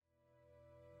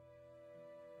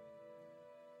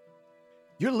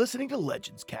You're listening to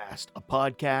Legends Cast, a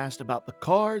podcast about the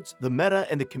cards, the meta,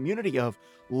 and the community of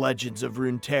Legends of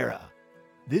Runeterra.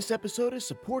 This episode is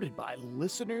supported by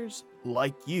listeners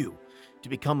like you. To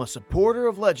become a supporter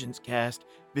of Legends Cast,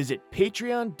 visit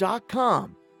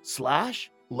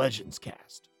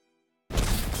patreon.com/legendscast.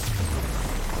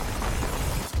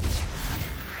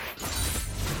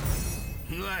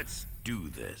 Let's do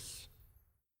this.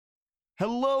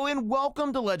 Hello and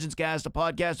welcome to Legends Cast, a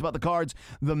podcast about the cards,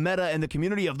 the meta, and the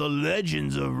community of the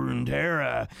Legends of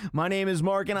Runeterra. My name is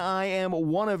Mark, and I am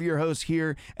one of your hosts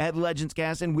here at Legends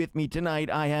Cast, and with me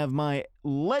tonight, I have my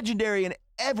legendary and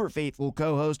ever-faithful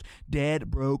co-host,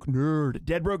 Dead Broke Nerd.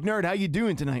 Dead Broke Nerd, how you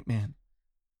doing tonight, man?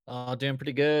 Doing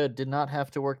pretty good. Did not have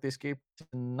to work the escape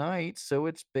tonight, so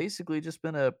it's basically just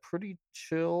been a pretty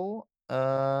chill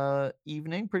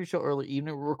evening, pretty chill early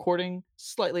evening. We're recording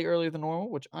slightly earlier than normal,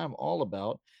 which I'm all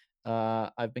about.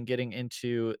 I've been getting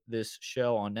into this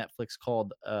show on Netflix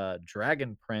called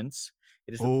Dragon Prince.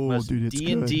 It is the most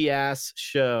D&D ass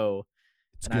show,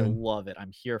 and I love it.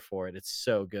 I'm here for it. It's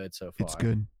so good so far.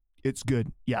 It's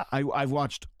good. Yeah, I've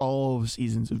watched all the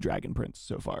seasons of Dragon Prince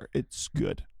so far. It's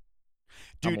good.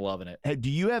 Dude, I'm loving it. Do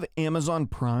you have Amazon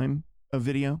Prime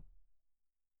Video?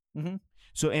 Mm-hmm.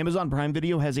 So Amazon Prime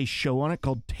Video has a show on it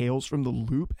called Tales from the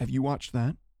Loop. Have you watched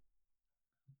that?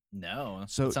 No.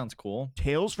 So that sounds cool.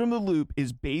 Tales from the Loop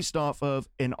is based off of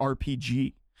an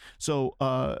RPG. So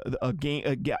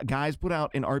guys put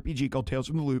out an RPG called Tales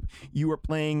from the Loop. You are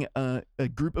playing a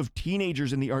group of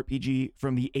teenagers in the RPG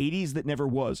from the 80s that never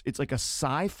was. It's like a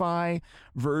sci-fi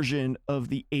version of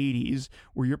the 80s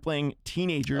where you're playing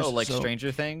teenagers. Oh, like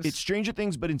Stranger Things? It's Stranger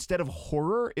Things, but instead of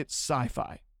horror, it's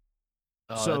sci-fi.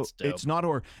 Oh, so that's dope. It's not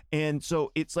horror. And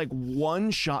so it's like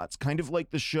one shots, kind of like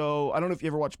the show. I don't know if you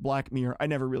ever watched Black Mirror. I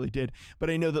never really did. But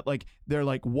I know that like they're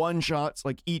like one shots,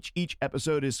 like each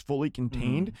episode is fully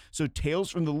contained. Mm-hmm. So Tales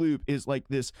from the Loop is like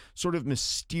this sort of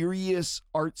mysterious,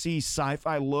 artsy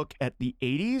sci-fi look at the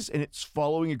 80s. And it's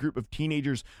following a group of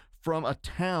teenagers from a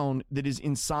town that is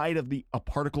inside of a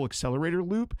particle accelerator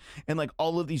loop, and like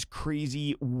all of these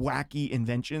crazy, wacky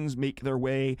inventions make their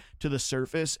way to the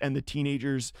surface, and the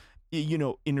teenagers, you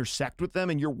know, intersect with them,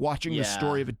 and you're watching the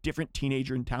story of a different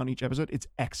teenager in town each episode. It's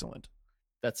excellent.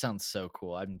 That sounds so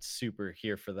cool. I'm super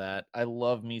here for that. I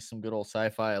love me some good old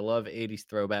sci-fi. I love 80s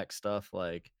throwback stuff.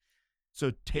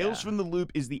 So Tales from the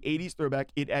Loop is the 80s throwback.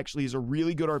 It actually is a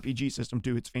really good RPG system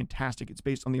too. It's fantastic. It's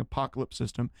based on the Apocalypse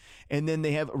system. And then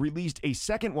they have released a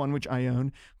second one, which I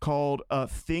own, called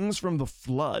Things from the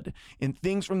Flood. And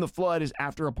Things from the Flood is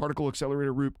after a particle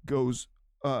accelerator loop goes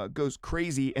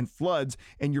crazy and floods,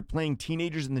 and you're playing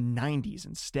teenagers in the 90s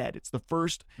instead. It's the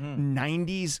first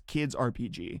 90s kids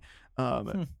RPG.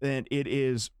 And it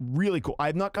is really cool.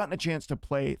 I've not gotten a chance to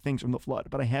play Things from the Flood,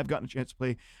 but I have gotten a chance to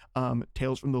play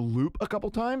Tales from the Loop a couple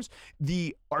times.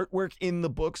 The artwork in the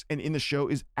books and in the show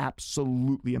is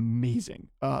absolutely amazing.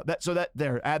 Add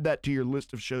that to your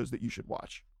list of shows that you should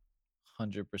watch.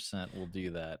 100% will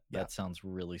do that. Yeah. That sounds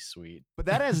really sweet. But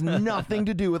that has nothing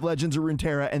to do with Legends of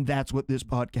Runeterra, and that's what this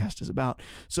podcast is about.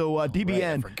 So DBN. Right,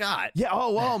 I forgot. Yeah.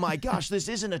 Oh my gosh. This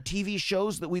isn't a TV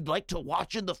shows that we'd like to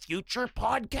watch in the future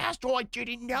podcast. Oh, I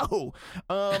didn't know.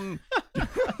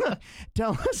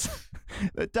 Tell us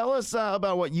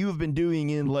about what you've been doing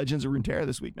in Legends of Runeterra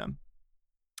this week, man.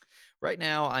 Right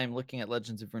now, I'm looking at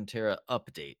Legends of Runeterra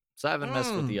update. So I haven't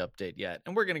messed with the update yet,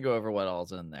 and we're gonna go over what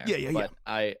all's in there. But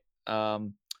I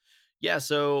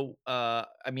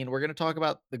mean, we're going to talk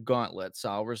about the gauntlet, so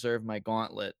I'll reserve my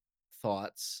gauntlet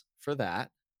thoughts for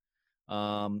that.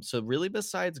 So really,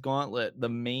 besides gauntlet, the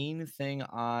main thing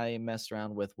I messed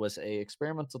around with was a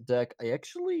experimental deck. I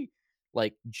actually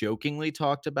jokingly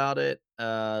talked about it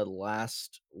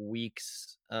last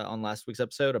week's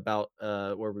episode about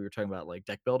where we were talking about like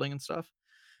deck building and stuff.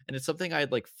 And it's something I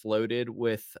had floated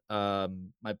with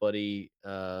my buddy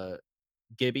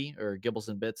Gibby or Gibbles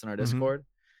and Bits in our Discord,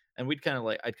 and I'd kind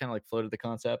of floated the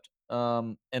concept,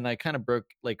 and I kind of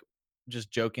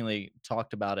just jokingly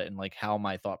talked about it and how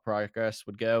my thought progress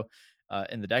would go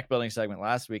in the deck building segment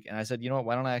last week. And I said, you know what,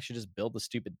 why don't I actually just build the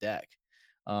stupid deck?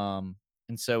 And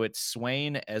so it's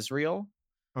Swain Ezreal.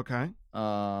 Okay.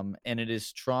 And it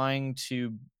is trying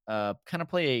to kind of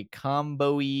play a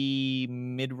combo-y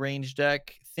mid-range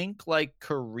deck. Think like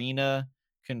Karina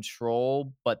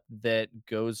Control, but that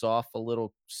goes off a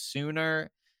little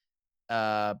sooner,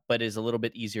 but is a little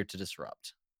bit easier to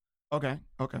disrupt. Okay.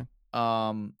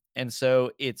 And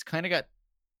so it's kind of got,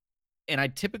 and I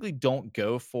typically don't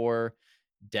go for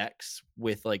decks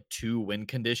with 2 win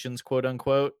conditions, quote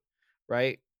unquote,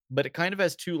 right? But it kind of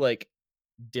has 2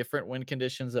 different win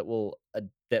conditions that will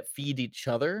that feed each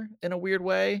other in a weird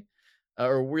way.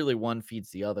 or really one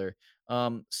feeds the other.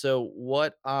 So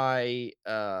what I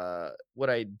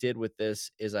did with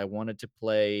this is I wanted to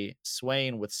play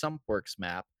Swain with Sumpworks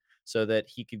map so that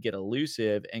he could get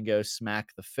elusive and go smack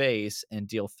the face and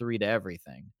deal 3 to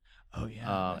everything Oh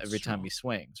yeah, that's every time true. he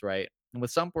swings, right? And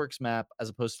with Sumpworks map, as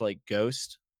opposed to like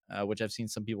Ghost, which I've seen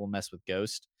some people mess with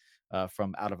Ghost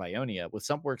from out of Ionia, with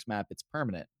Sumpworks map, it's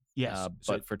permanent, Yes,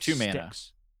 so but it for 2 mana.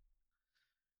 sticks.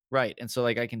 Right, and so,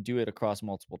 like, I can do it across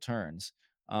multiple turns.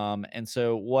 And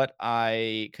so what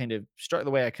I kind of start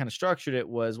the way I kind of structured it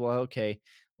was, well, okay,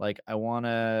 like I want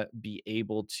to be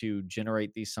able to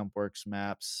generate these Sumpworks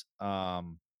maps,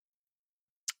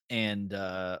 and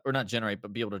or not generate,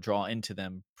 but be able to draw into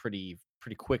them pretty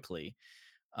quickly.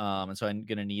 And so I'm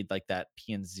gonna need like that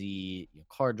PNZ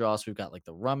card draw. So we've got like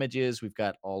the rummages, we've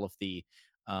got all of the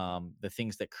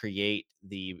things that create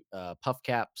the puff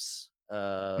caps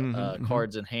Hmm, hmm.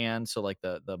 cards in hand. So like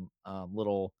the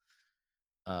little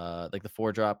like the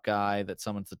 4-drop guy that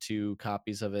summons the 2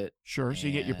 copies of it. Sure. So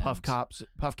you get your And puff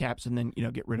caps, and then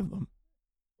get rid of them.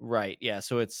 right, yeah.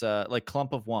 So it's like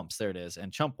Clump of Wumps, there it is,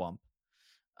 and Chump Wump.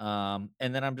 And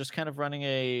then I'm just kind of running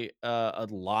a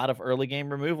lot of early game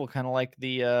removal, kind of like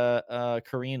the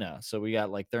Karina. So we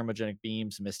got like thermogenic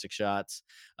beams, mystic shots,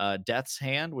 Death's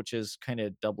Hand, which is kind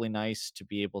of doubly nice to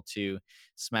be able to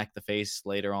smack the face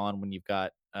later on when you've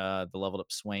got the leveled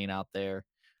up Swain out there.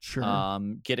 Sure.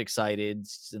 Get excited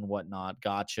and whatnot.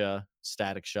 Gotcha.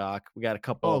 Static shock. We got a Oh,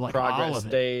 couple like all progress of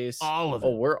it. days. All of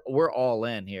Oh, it. we're all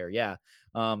in here. Yeah.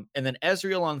 And then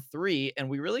Ezreal on 3, and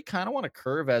we really kind of want to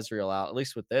curve Ezreal out, at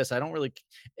least with this. I don't really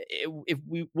if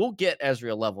we will get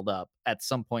Ezreal leveled up at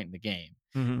some point in the game,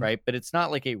 Hmm. right? But it's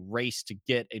not like a race to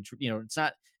get it's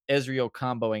not Ezreal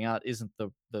comboing out isn't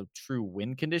the true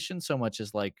win condition so much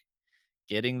as like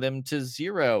getting them to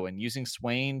 0 and using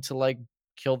Swain to like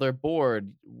kill their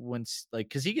board once like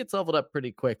because he gets leveled up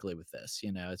pretty quickly with this,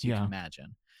 as you can Yeah.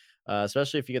 imagine.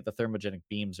 Especially if you get the thermogenic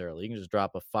beams early. You can just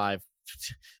drop a 5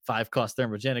 cost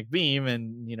thermogenic beam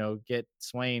and get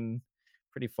Swain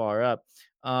pretty far up.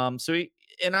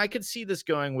 And I could see this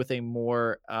going with a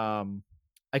more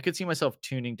I could see myself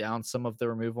tuning down some of the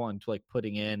removal and like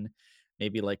putting in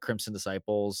maybe like Crimson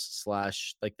Disciples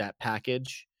slash like that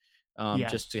package,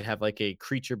 just to Yes. have like a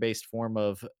creature based form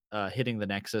of hitting the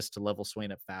Nexus to level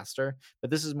Swain up faster.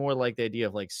 But this is more like the idea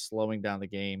of like slowing down the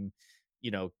game,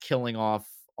 killing off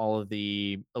all of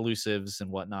the elusives and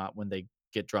whatnot when they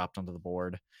get dropped onto the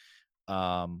board.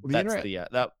 Well, That's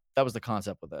that was the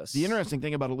concept with the this. interesting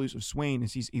thing about elusive Swain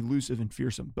is he's elusive and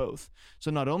fearsome both. So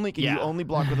not only can you Yeah. only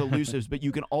block with elusives, but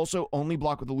you can also only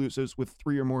block with elusives with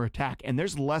 3 or more attack. And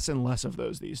there's less and less of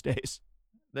those these days.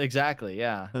 Exactly.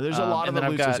 Yeah. There's a lot of And then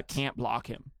I've elusives that got can't block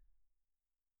him.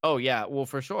 oh yeah, well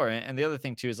for sure. And the other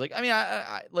thing too is like I mean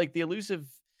I like the elusive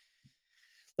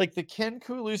like the Kenku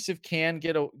elusive can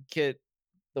get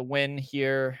the win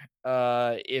here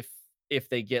if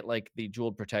they get like the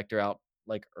jeweled protector out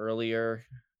like earlier,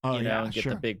 Oh yeah, and get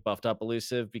the sure. big buffed up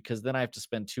elusive because then I have to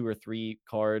spend 2 or 3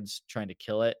 cards trying to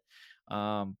kill it.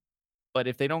 Um but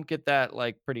if they don't get that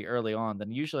like pretty early on,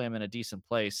 then usually I'm in a decent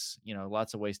place.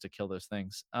 Lots of ways to kill those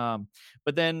things.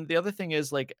 But then the other thing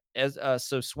is like as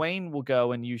so Swain will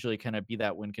go and usually kind of be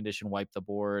that win condition, wipe the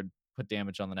board, put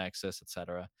damage on the Nexus,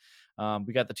 etc.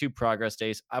 We got the 2 progress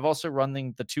days. I've also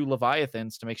running the 2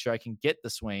 Leviathans to make sure I can get the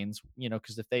Swains,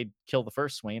 because if they kill the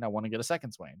first Swain, I want to get a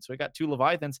second Swain. So we got 2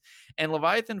 Leviathans, and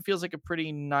Leviathan feels like a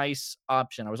pretty nice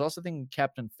option. I was also thinking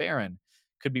Captain Farron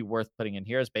could be worth putting in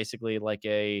here as basically like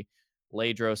a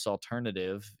Ladros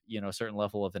alternative, a certain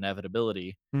level of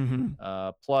inevitability. Hmm.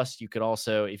 Plus, you could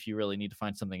also, if you really need to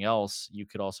find something else, you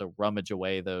could also rummage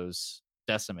away those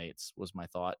decimates, was my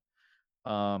thought.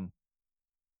 Um,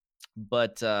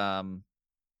 but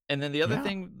and then the other Yeah.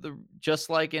 thing, just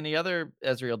like any other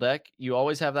Ezreal deck, you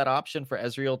always have that option for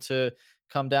Ezreal to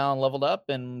come down leveled up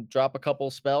and drop a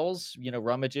couple spells,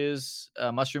 rummages,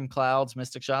 mushroom clouds,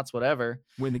 mystic shots, whatever.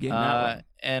 Win the game that way.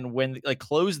 And when like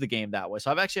close the game that way. So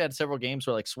I've actually had several games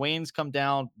where like Swain's come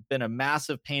down, been a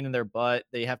massive pain in their butt.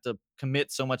 They have to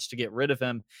commit so much to get rid of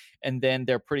him, and then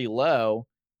they're pretty low.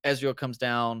 Ezreal comes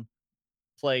down,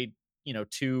 play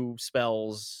 2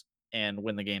 spells and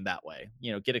win the game that way.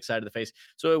 Get excited the face.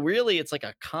 So really it's like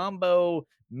a combo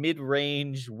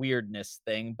mid-range weirdness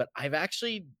thing, but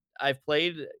I've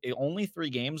played only 3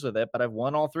 games with it, but I've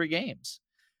won all 3 games.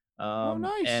 Oh, And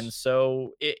nice.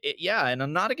 so yeah, and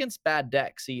I'm not against bad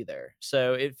decks either.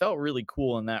 So it felt really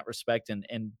cool in that respect. And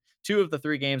 2 of the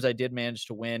 3 games I did manage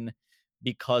to win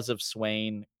because of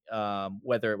Swain.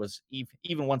 Whether it was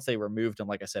even once they removed him,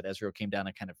 like I said, Ezreal came down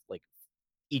and kind of like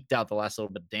eked out the last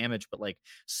little bit of damage, but like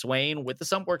Swain with the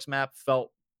Sumpworks map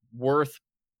felt worth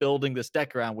building this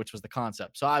deck around, which was the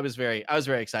concept. So I was very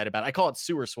excited about it. I call it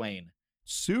Sewer Swain.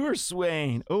 Sewer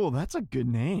Swain. Oh, that's a good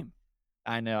name.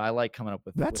 I know. I like coming up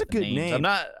with That's with a good names. name.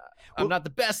 I'm not the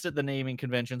best at the naming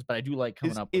conventions, but I do like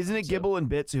coming up with Isn't them, it so- Gibble and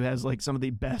Bits who has like some of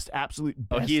the absolute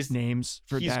best names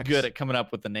for He's decks? good at coming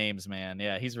up with the names, man.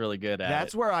 Yeah, he's really good at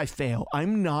That's it. where I fail.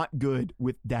 I'm not good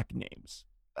with deck names.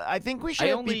 I think we should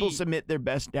have people submit their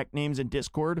best deck names in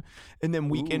Discord, and then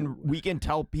we can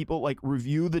tell people, like,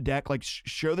 review the deck, like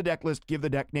show the deck list, give the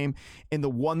deck name, and the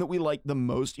one that we like the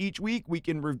most each week, we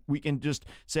can just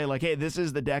say like, hey, this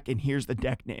is the deck, and here's the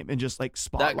deck name, and just like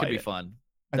spotlight That could be it. fun.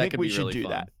 I think we should do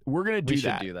that. We're gonna do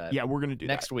that. We should do that. Yeah, we're gonna do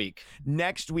that next week.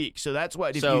 Next week. So that's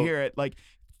what, if you hear it, like,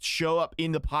 show up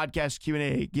in the podcast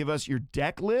Q&A, give us your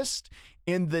deck list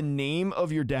and the name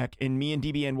of your deck, and me and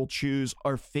DBN will choose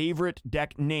our favorite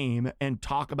deck name and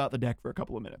talk about the deck for a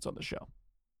couple of minutes on the show.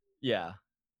 Yeah.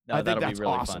 No, I think that'll that's be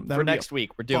really awesome. fun. For next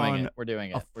week, we're doing it. We're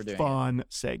doing it. We're doing fun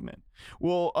segment.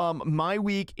 Well, my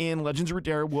week in Legends of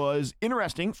Runeterra was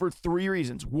interesting for 3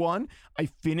 reasons. 1, I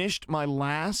finished my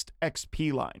last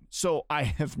XP line, so I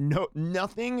have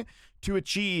nothing to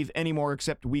achieve anymore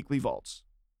except weekly vaults.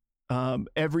 I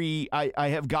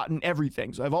have gotten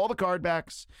everything, so I have all the card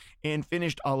backs and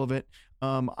finished all of it.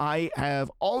 I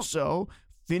have also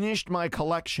finished my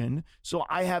collection, so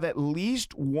I have at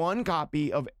least 1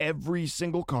 copy of every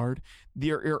single card.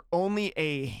 There are only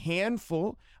a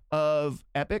handful of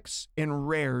epics and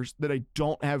rares that I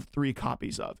don't have 3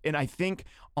 copies of, and I think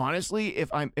honestly,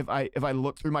 if I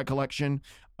look through my collection,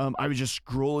 I was just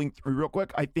scrolling through real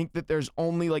quick, I think that there's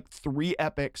only like 3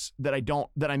 epics that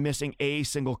I'm missing a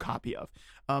single copy of.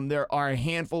 There are a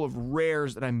handful of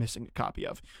rares that I'm missing a copy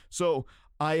of. So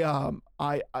I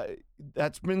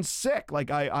that's been sick. Like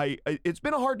it's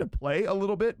been hard to play a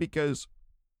little bit because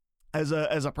as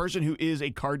a person who is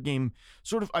a card game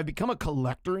sort of, I've become a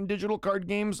collector in digital card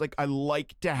games. Like, I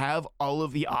like to have all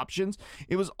of the options.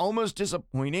 It was almost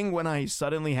disappointing when I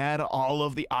suddenly had all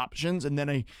of the options and then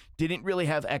I didn't really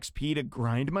have XP to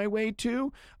grind my way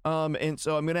to. And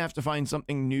so I'm gonna have to find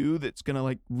something new that's gonna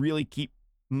like really keep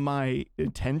my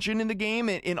attention in the game.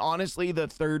 And honestly, the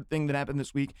third thing that happened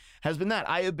this week has been that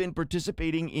I have been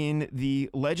participating in the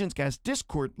Legends Cast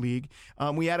Discord League.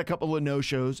 We had a couple of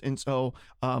no-shows, and so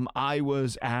I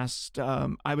was asked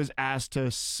to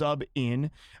sub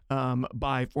in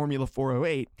by Formula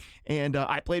 408, and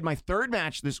I played my 3rd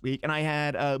match this week, and I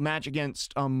had a match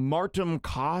against Martin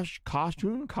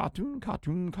Kashun.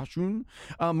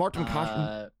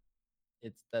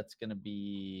 That's gonna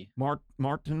be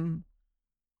Martin.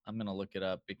 I'm gonna look it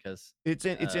up because it's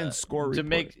in score to report.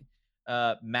 make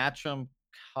Matrim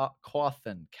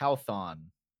Cawthon.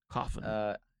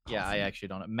 Yeah, I actually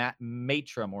don't know.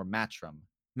 Matrim or Matrim.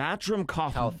 Matrim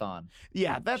Cawthon.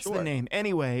 Yeah, that's Sure. the name.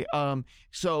 Anyway,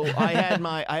 so I had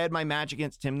my match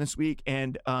against him this week,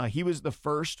 and he was the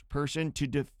first person to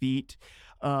defeat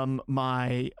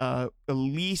my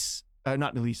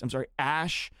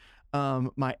Ash,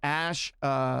 my Ash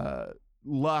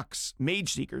Lux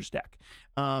Mage Seekers deck.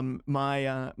 My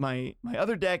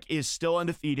other deck is still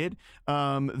undefeated.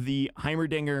 The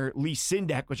Heimerdinger Lee Sin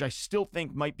deck, which I still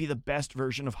think might be the best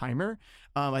version of Heimer.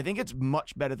 I think it's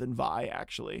much better than Vi,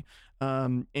 actually.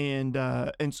 And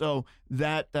so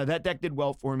that deck did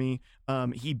well for me.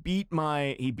 He beat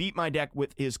my deck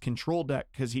with his control deck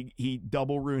because he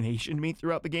double ruinationed me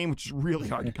throughout the game, which is really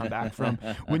hard to come back from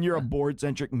when you're a board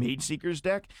centric Mage Seekers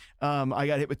deck. I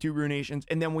got hit with 2 ruinations,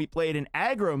 and then we played an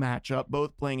aggro matchup,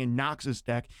 both playing in Noxus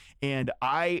deck, and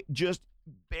I just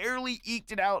barely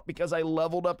eked it out because I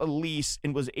leveled up Elise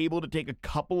and was able to take a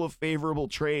couple of favorable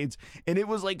trades, and it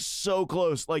was like so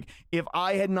close. Like, if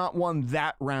I had not won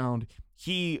that round,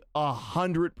 he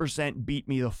 100% beat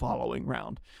me the following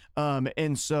round.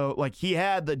 And so, like, he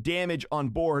had the damage on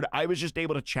board. I was just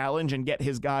able to challenge and get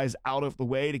his guys out of the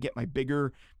way to get my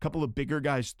couple of bigger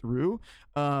guys through.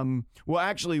 Well,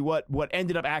 actually, what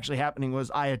ended up actually happening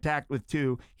was I attacked with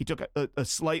 2. He took a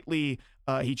slightly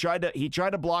he tried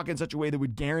to block in such a way that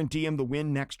would guarantee him the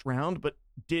win next round, but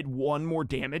did 1 more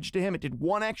damage to him. It did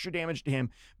 1 extra damage to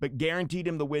him, but guaranteed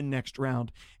him the win next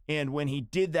round. And when he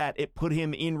did that, it put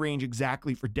him in range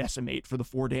exactly for Decimate for the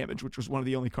 4 damage, which was one of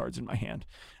the only cards in my hand.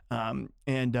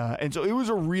 And so it was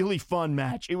a really fun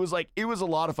match. It was a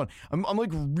lot of fun. I'm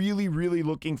like really, really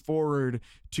looking forward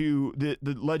to the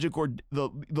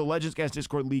Legends Cast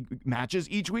Discord League matches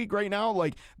each week right now.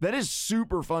 Like, that is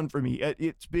super fun for me.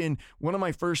 It's been one of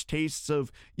my first tastes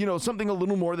of, something a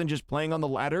little more than just playing on the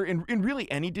ladder in really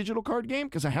any digital card game,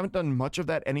 because I haven't done much of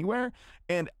that anywhere.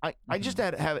 And I just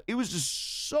it was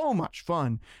just so so much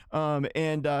fun.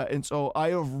 And so I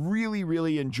have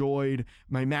really enjoyed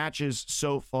my matches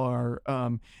so far.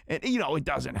 And it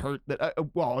doesn't hurt that.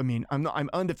 Well, I mean, I'm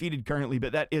undefeated currently,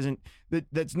 but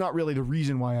that's not really the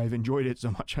reason why I've enjoyed it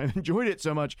so much. I've enjoyed it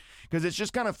so much because it's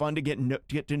just kind of fun to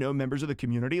get to know members of the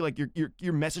community. Like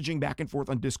you're messaging back and forth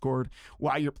on Discord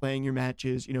while you're playing your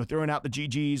matches. Throwing out the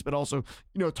GGs, but also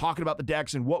talking about the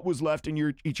decks and what was left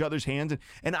in each other's hands.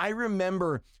 And I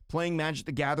remember playing Magic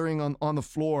the Gathering on the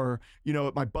floor,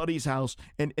 at my buddy's house,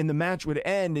 and the match would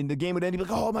end and the game would end. He'd be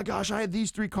like, oh my gosh, I had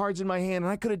these 3 cards in my hand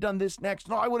and I could have done this next.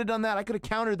 No, I would have done that. I could have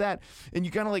countered that. And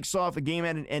you kind of like saw if the game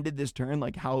hadn't ended this turn,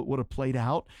 like how it would have played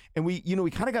out. And we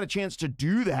kind of got a chance to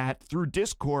do that through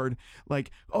Discord.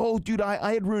 Like, oh dude,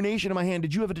 I had Ruination in my hand.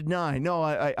 Did you have a deny? No,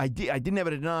 I didn't have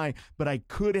a deny, but I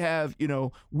could have,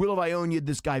 Will of Ionia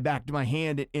this guy back to my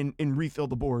hand and refill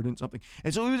the board and something.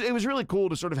 And so it was really cool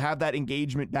to sort of have that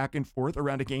engagement back and forth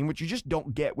around a game, which you just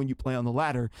don't get when you play on the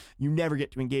ladder. You never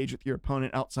get to engage with your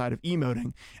opponent outside of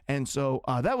emoting. And so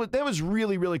that was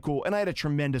really cool. And I had a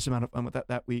tremendous amount of fun with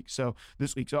that week. So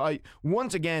this week. So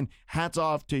once again, hats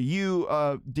off to you,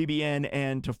 DBN,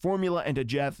 and to Formula and to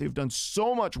Jeff. They've done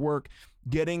so much work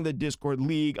getting the Discord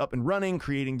League up and running,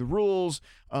 creating the rules,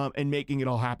 and making it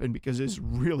all happen because it's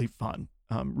really fun.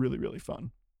 Really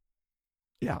fun.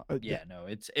 Yeah. No,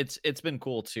 it's been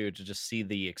cool too to just see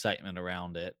the excitement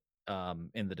around it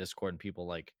in the Discord and people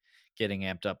like getting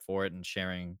amped up for it and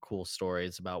sharing cool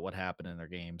stories about what happened in their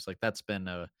games. Like that's been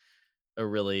a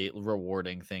really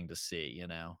rewarding thing to see.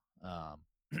 And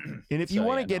if you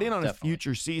want to get in on definitely. A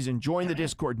future season, join the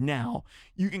Discord now.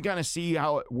 You can kind of see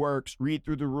how it works, read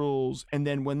through the rules, and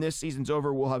then when this season's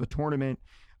over, we'll have a tournament,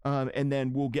 and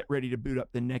then we'll get ready to boot up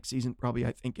the next season, probably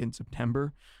I think in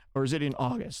September. Or is it in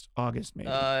August? August maybe.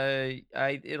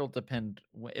 It'll depend.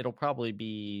 It'll probably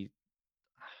be.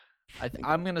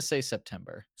 I'm gonna say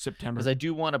September. Because I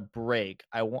do want a break.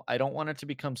 I don't want it to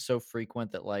become so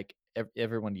frequent that like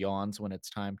everyone yawns when it's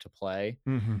time to play.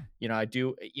 Mm-hmm. I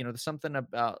do. There's something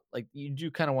about like you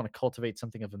do kind of want to cultivate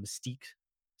something of a mystique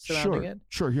surrounding it.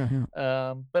 Sure.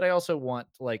 Yeah. But I also want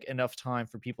like enough time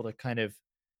for people to kind of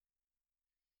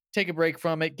take a break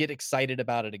from it, get excited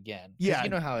about it again. Yeah, you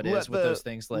know how it is with those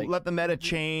things. Like let the meta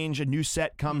change, a new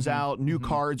set comes out, new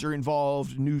cards are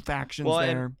involved, new factions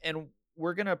there. And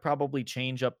we're gonna probably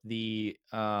change up the.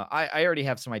 I already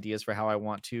have some ideas for how I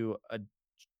want to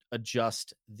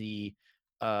adjust the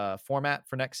format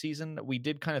for next season. We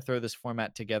did kind of throw this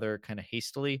format together kind of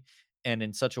hastily and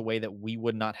in such a way that we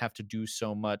would not have to do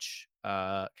so much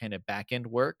kind of back end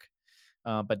work.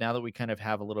 But now that we kind of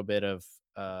have a little bit of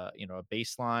a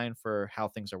baseline for how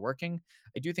things are working,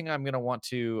 I do think I'm going to want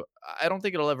to. I don't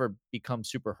think it'll ever become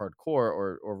super hardcore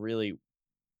or really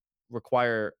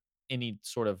require any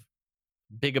sort of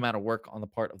big amount of work on the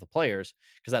part of the players,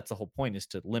 because that's the whole point, is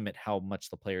to limit how much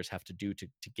the players have to do to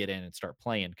get in and start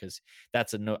playing, because I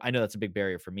know that's a big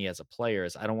barrier for me as a player,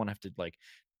 is I don't want to have to like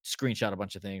screenshot a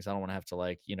bunch of things. I don't want to have to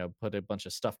like, put a bunch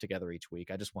of stuff together each week.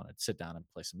 I just want to sit down and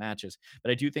play some matches.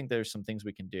 But I do think there's some things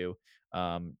we can do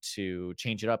to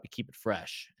change it up and keep it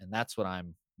fresh. And that's what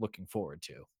I'm looking forward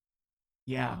to.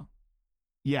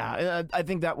 Yeah, I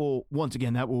think that will, once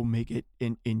again, that will make it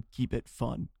and keep it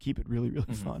fun. Keep it really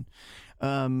fun.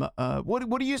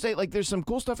 What do you say? Like, there's some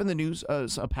cool stuff in the news.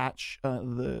 A patch,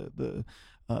 the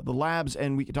labs,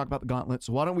 and we can talk about the gauntlet.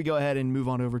 So why don't we go ahead and move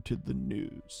on over to the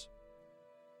news?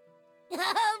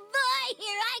 Oh boy,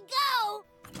 here I go!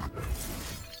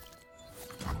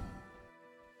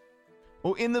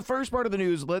 Well, in the first part of the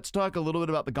news, let's talk a little bit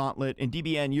about the gauntlet. And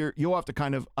DBN, you'll have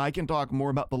to I can talk more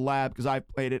about the lab because I've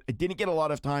played it. I didn't get a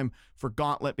lot of time for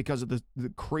gauntlet because of the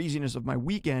craziness of my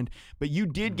weekend, but you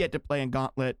did get to play in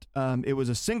gauntlet. It was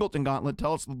a singleton gauntlet.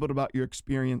 Tell us a little bit about your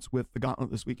experience with the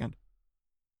gauntlet this weekend.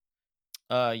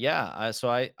 So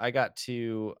I got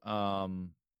to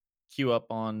queue up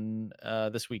on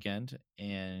this weekend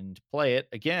and play it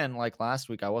again. Like last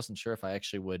week, I wasn't sure if I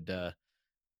actually would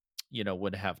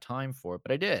have time for it,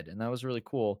 but I did, and that was really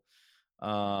cool.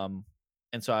 And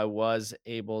so I was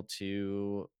able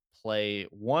to play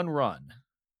one run,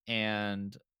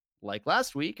 and like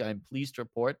last week, I'm pleased to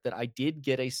report that I did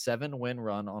get a 7-win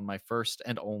run on my first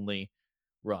and only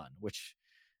run, which,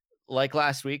 like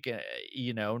last week,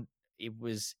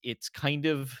 it's kind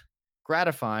of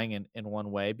gratifying in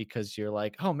one way, because you're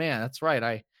like, oh man, that's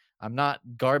right, I'm not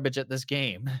garbage at this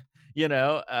game.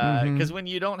 Because when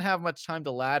you don't have much time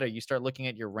to ladder, you start looking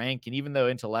at your rank, and even though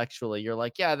intellectually you're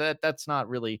like, yeah, that's not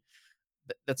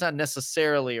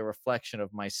necessarily a reflection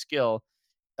of my skill,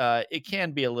 it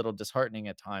can be a little disheartening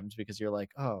at times, because you're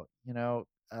like, oh,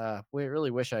 we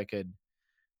really wish I could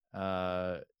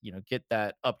get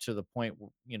that up to the point,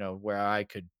 where I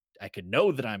could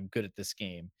know that I'm good at this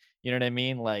game. You know what I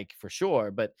mean? Like for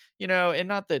sure. But and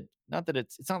not that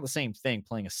it's not the same thing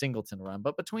playing a singleton run,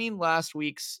 but between last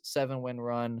week's 7-win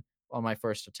run on my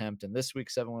first attempt and this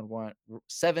week's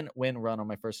 7-win run on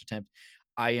my first attempt,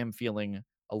 I am feeling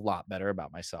a lot better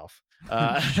about myself.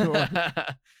 Sure.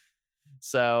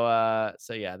 So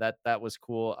yeah, that was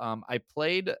cool. I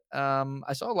played.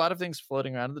 I saw a lot of things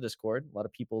floating around in the Discord. A lot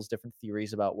of people's different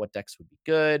theories about what decks would be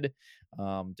good.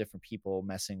 Different people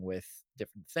messing with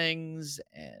different things,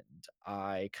 and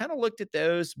I kind of looked at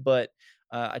those. But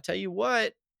I tell you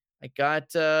what, I got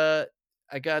the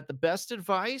best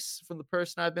advice from the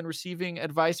person I've been receiving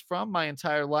advice from my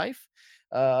entire life.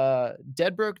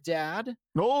 Dead Broke Dad.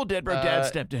 Oh, Dead Broke Dad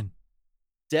stepped in.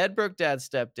 Dead Broke Dad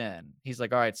stepped in. He's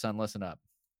like, all right, son, listen up.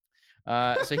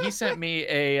 So he sent me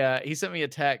a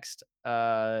text.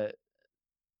 I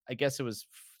guess it was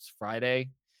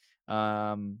Friday.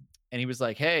 And he was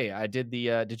like, hey, I did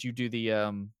did you do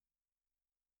the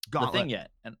thing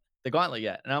yet? And the gauntlet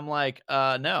yet? And I'm like,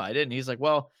 no, I didn't. He's like,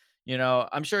 well,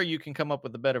 I'm sure you can come up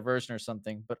with a better version or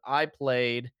something, but I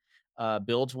played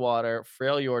Bilgewater,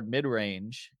 Freljord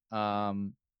mid-range,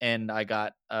 and I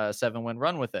got a 7-win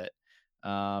run with it.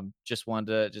 Just wanted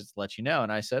to just let you know.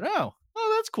 And I said, oh,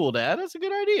 that's cool, Dad. That's a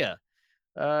good idea.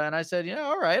 And I said,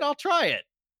 all right, I'll try it.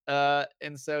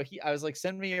 And so I was like,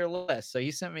 send me your list. So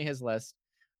he sent me his list.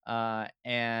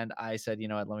 And I said, you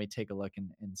know what, let me take a look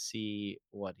and see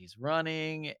what he's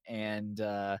running. And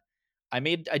I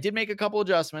did make a couple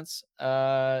adjustments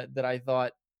that I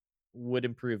thought would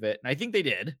improve it. And I think they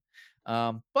did.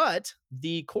 But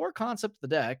the core concept of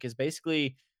the deck is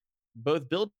basically both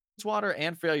Bilgewater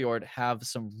and Freljord have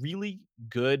some really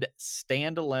good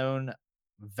standalone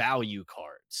value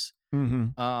cards.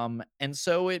 Mm-hmm. And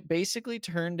so it basically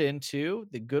turned into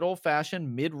the good old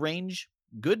fashioned mid-range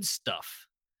good stuff.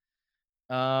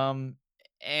 And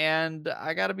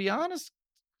I gotta be honest,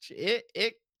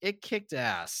 it kicked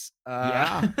ass.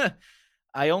 Yeah.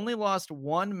 I only lost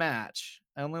one match.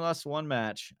 And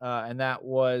that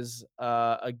was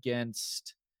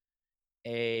against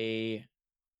a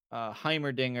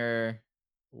Heimerdinger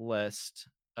list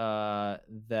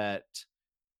that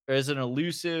there's an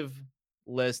elusive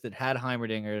list that had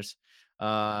Heimerdingers,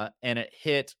 and it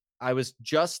hit. I was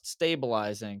just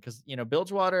stabilizing because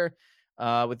Bilgewater,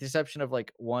 with the exception of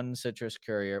like one Citrus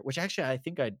Courier, which actually I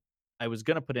think I was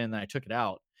gonna put in and I took it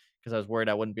out because I was worried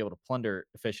I wouldn't be able to plunder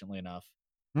efficiently enough.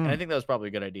 And I think that was probably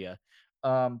a good idea.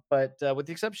 But with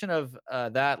the exception of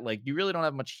that, like you really don't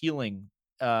have much healing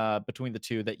between the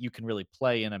two that you can really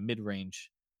play in a mid-range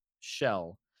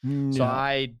shell.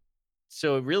 No.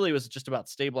 So it really was just about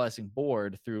stabilizing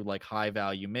board through like high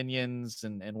value minions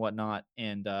and whatnot.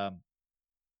 And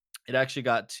it actually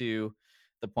got to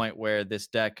the point where this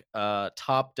deck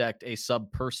top decked a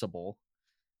Submersible.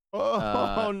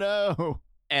 Oh no.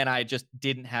 And I just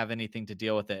didn't have anything to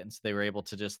deal with it. And so they were able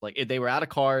to just like, they were out of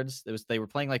cards. They were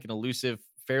playing like an elusive,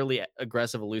 fairly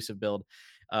aggressive elusive build.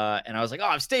 And I was like, oh,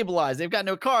 I've stabilized. They've got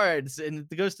no cards. And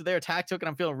it goes to their attack token.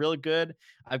 I'm feeling really good.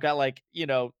 I've got like,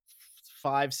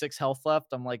 5-6 health left.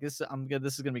 I'm like, this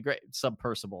is gonna be great.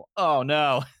 Submersible. Oh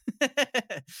no.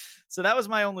 So that was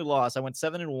my only loss. I went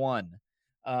 7-1.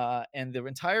 And the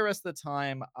entire rest of the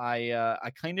time I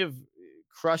kind of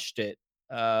crushed it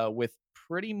with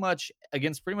pretty much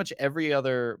every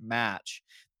other match.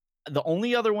 The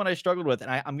only other one I struggled with,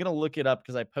 and I'm gonna look it up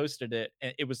because I posted it,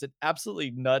 and it was an absolutely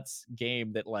nuts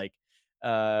game that like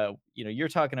you're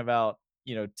talking about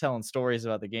telling stories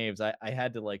about the games. I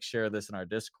had to like share this in our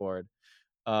Discord.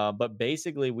 But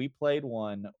basically we played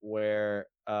one where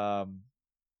let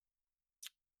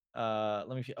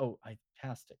me see. Oh, I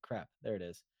passed it. Crap. There it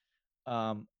is.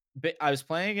 But I was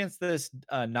playing against this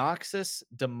Noxus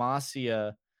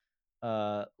Demacia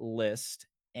list,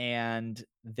 and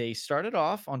they started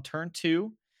off on turn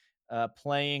 2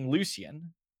 playing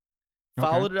Lucian,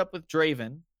 followed it up with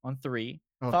Draven on 3,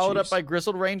 followed up by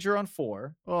Grizzled Ranger on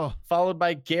 4, followed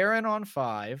by Garen on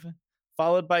 5,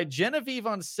 followed by Genevieve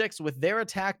on 6 with their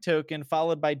attack token,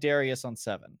 followed by Darius on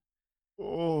 7.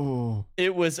 Oh,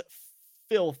 it was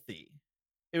filthy.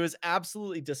 It was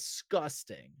absolutely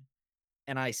disgusting.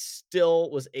 And I still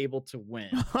was able to win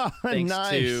thanks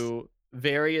to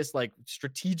various like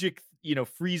strategic,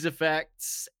 freeze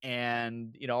effects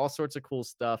and, all sorts of cool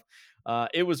stuff.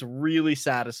 It was really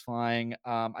satisfying.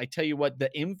 I tell you what, the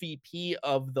MVP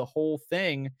of the whole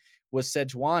thing was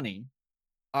Sejuani,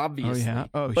 obviously. Oh,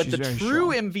 yeah. But the true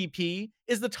MVP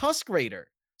is the Tusk Raider.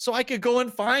 So I could go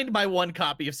and find my one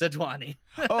copy of Sejuani.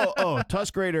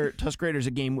 Tusk Raider's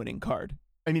a game-winning card.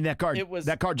 I mean, that It was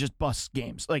card just busts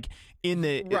games. Like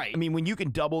right. I mean, when you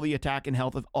can double the attack and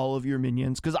health of all of your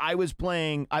minions, because I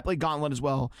played Gauntlet as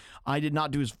well. I did not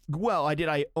do as well. I did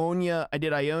Ionia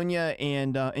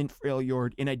and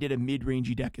Freljord, and I did a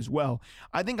mid-rangey deck as well.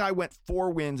 I think I went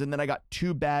 4 wins, and then I got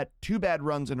two bad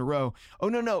runs in a row. Oh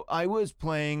no, I was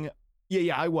playing.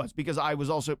 Yeah, I was, because I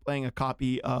was also playing a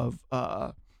copy of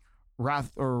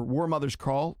Wrath or War Mother's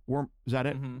Crawl. Is that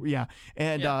it? Mhm. Yeah.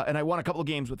 And and I won a couple of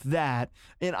games with that.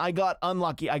 And I got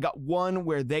unlucky. I got one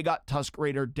where they got Tusk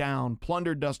Raider down,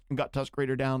 plundered Dust and got Tusk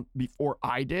Raider down before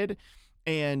I did.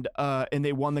 And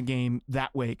they won the game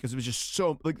that way, because it was just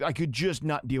so, like, I could just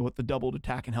not deal with the doubled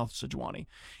attack and health Sejuani.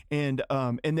 And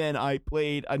then I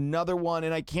played another one,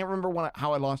 and I can't remember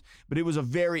how I lost, but it was a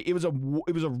really,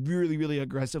 really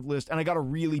aggressive list, and I got a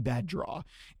really bad draw,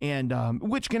 and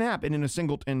which can happen in a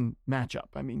singleton matchup.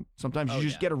 I mean, sometimes you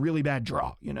just get a really bad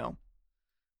draw, you know.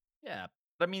 Yeah,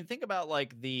 but I mean, think about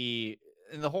like the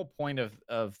whole point of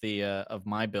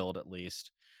my build, at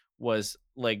least, was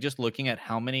like just looking at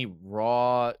how many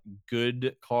raw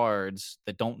good cards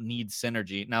that don't need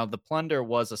synergy. Now, the Plunder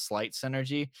was a slight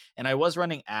synergy, and I was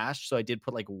running Ash, so I did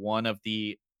put like one of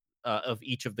the of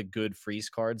each of the good freeze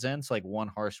cards in. So like 1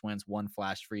 Harsh Winds, 1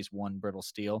 Flash Freeze, 1 Brittle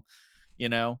Steel, you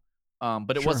know.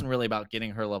 But it wasn't really about getting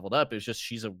her leveled up. It was just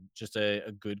she's just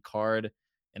a good card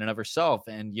in and of herself.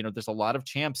 And you know, there's a lot of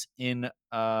champs in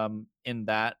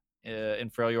that in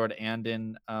Freljord and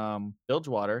in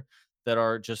Bilgewater that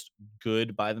are just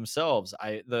good by themselves.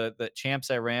 The champs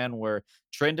I ran were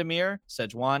Tryndamere,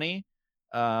 Sejuani,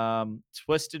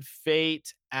 Twisted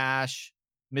Fate, Ash,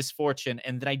 Misfortune,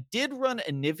 and then I did run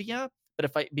Anivia,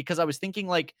 but because I was thinking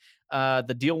like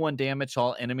the deal 1 damage to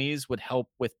all enemies would help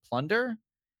with Plunder.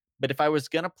 But if I was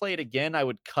gonna play it again, I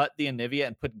would cut the Anivia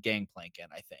and put Gangplank in,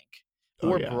 I think.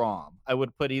 Or Braum. I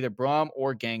would put either Braum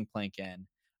or Gangplank in.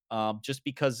 Just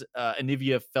because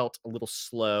Anivia felt a little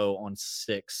slow on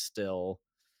 6 still,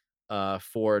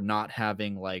 for not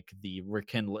having like the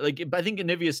rekindle. Like, I think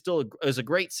Anivia is a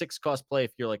great 6-cost play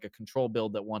if you're like a control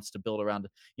build that wants to build around,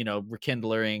 you know,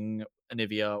 rekindling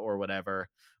Anivia or whatever.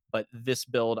 But this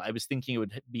build, I was thinking it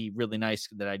would be really nice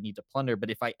that I need to Plunder.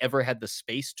 But if I ever had the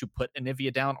space to put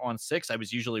Anivia down on 6, I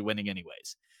was usually winning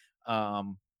anyways.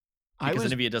 Because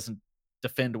Anivia doesn't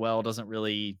defend well, doesn't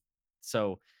really.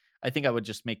 So I think I would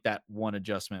just make that one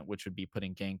adjustment, which would be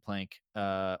putting Gangplank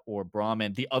or Braum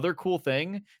in. The other cool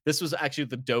thing, this was actually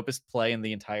the dopest play in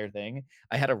the entire thing.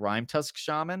 I had a Rime Tusk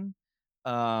Shaman,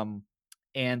 and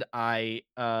I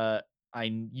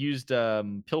used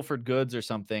Pilfered Goods or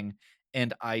something,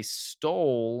 and I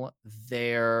stole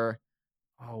their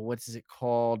what is it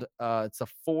called? It's a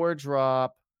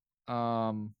 4-drop.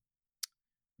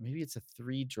 Maybe it's a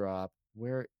 3-drop.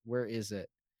 Where is it?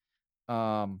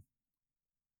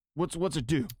 What's it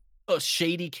do? A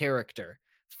Shady Character.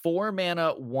 4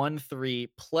 mana, 1/3,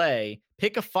 play,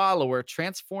 pick a follower,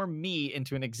 transform me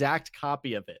into an exact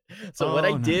copy of it. So what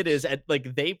I did is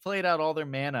they played out all their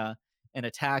mana and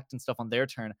attacked and stuff on their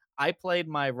turn. I played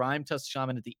my Rime Tusk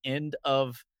Shaman at the end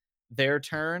of their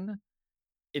turn.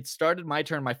 It started my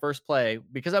turn, my first play,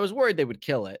 because I was worried they would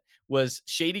kill it, was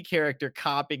Shady Character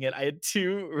copying it. I had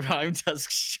 2 Rime Tusk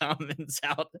Shamans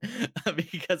out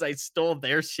because I stole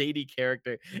their Shady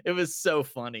Character. It was so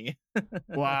funny.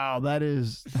 Wow,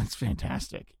 that's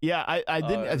fantastic. Yeah, I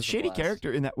didn't. A Shady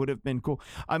Character in that would have been cool.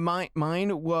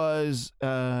 Mine was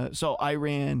so I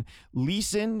ran Lee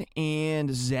Sin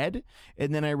and Zed,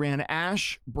 and then I ran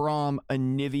Ash, Braum,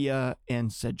 Anivia, and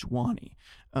Sejuani.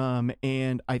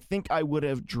 And I think I would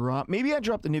have dropped, maybe I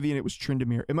dropped Anivia and it was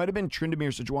Tryndamere. It might have been Tryndamere,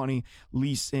 Sejuani,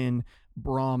 Lee Sin,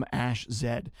 Braum, Ash,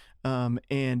 Zed.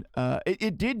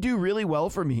 It did do really well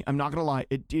for me. I'm not going to lie.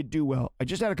 It did do well. I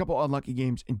just had a couple unlucky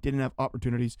games and didn't have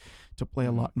opportunities to play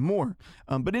a lot more.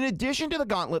 But in addition to the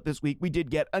Gauntlet this week, we did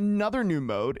get another new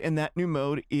mode, and that new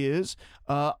mode is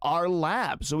our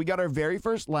lab. So we got our very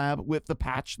first lab with the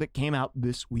patch that came out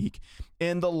this week.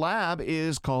 And the lab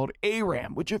is called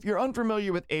ARAM, which if you're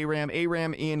unfamiliar with ARAM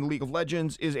in League of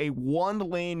Legends is a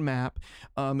 1-lane map,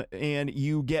 and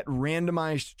you get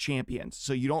randomized champions.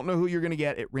 So you don't know who you're going to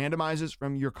get. It randomizes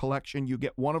from your collection. You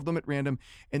get one of them at random,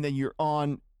 and then you're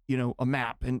on, you know, a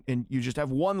map, and you just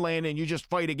have one lane, and you just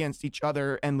fight against each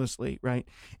other endlessly, right?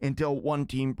 Until one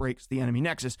team breaks the enemy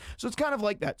nexus. So it's kind of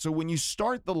like that. So when you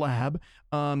start the lab,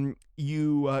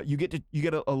 you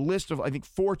get a list of, I think,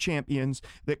 4 champions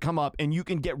that come up, and you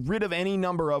can get rid of any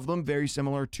number of them, very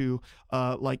similar to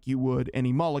like you would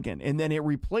any mulligan. And then it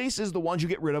replaces the ones you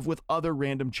get rid of with other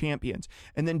random champions.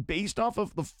 And then based off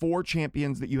of the 4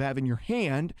 champions that you have in your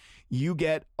hand, you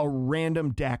get a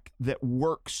random deck that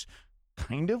works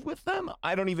kind of with them.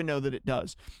 I don't even know that it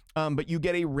does. but you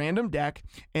get a random deck,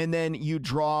 and then you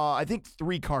draw, I think,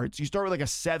 3 cards. You start with like a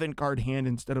 7-card hand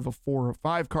instead of a 4 or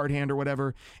 5-card hand or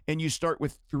whatever, and you start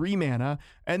with 3 mana,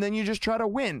 and then you just try to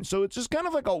win. So it's just kind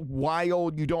of like a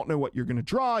wild, you don't know what you're going to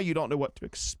draw, you don't know what to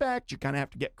expect, you kind of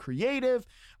have to get creative.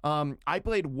 I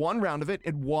played 1 round of it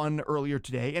and won earlier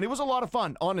today, and it was a lot of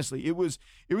fun. Honestly, it was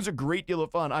a great deal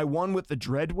of fun. I won with the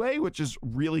Dreadway, which is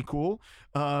really cool.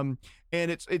 And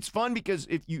it's fun because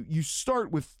if you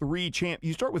start with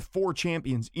 4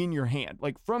 champions in your hand.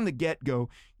 Like from the get-go,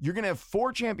 you're gonna have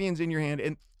 4 champions in your hand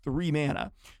and 3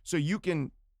 mana. So you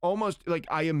can almost, like,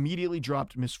 I immediately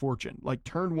dropped Misfortune, like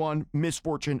turn 1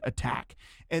 Misfortune attack,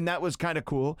 and that was kind of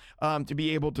cool, to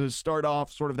be able to start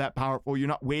off sort of that powerful. You're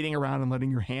not waiting around and letting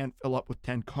your hand fill up with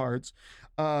 10 cards.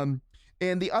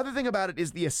 And the other thing about it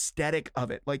is the aesthetic of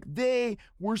it. Like, they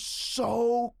were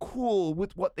so cool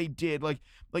with what they did. Like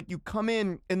you come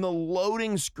in and the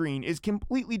loading screen is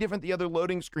completely different the other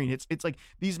loading screen. It's like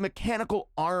these mechanical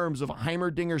arms of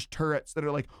Heimerdinger's turrets that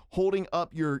are like holding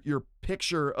up your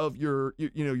picture of your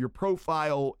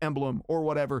profile emblem or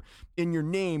whatever in your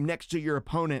name next to your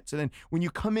opponents. And then when you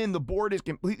come in, the board is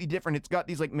completely different. It's got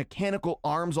these like mechanical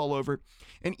arms all over it.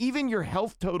 And even your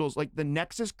health totals, like the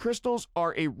Nexus crystals,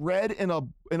 are a red and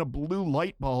a blue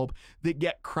light bulb that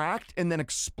get cracked and then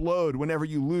explode whenever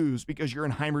you lose because you're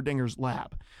in Heimerdinger's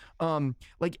lab.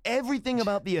 Like everything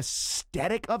about the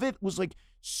aesthetic of it was like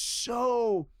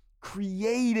so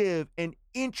creative and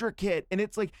intricate, and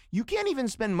it's like you can't even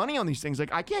spend money on these things.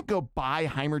 Like, I can't go buy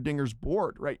Heimerdinger's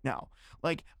board right now.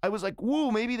 Like, I was like,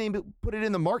 whoa, maybe they put it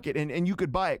in the market and you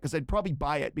could buy it, because I'd probably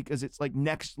buy it because it's like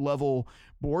next level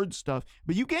board stuff,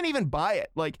 but you can't even buy it.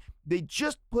 Like, they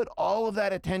just put all of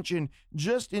that attention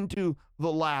just into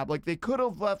the lab. Like, they could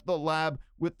have left the lab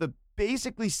with the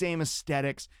basically same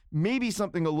aesthetics, maybe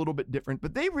something a little bit different,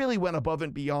 but they really went above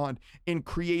and beyond in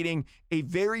creating a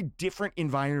very different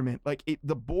environment. Like,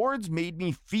 the boards made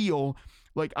me feel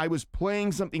like I was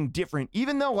playing something different,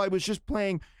 even though I was just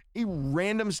playing a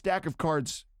random stack of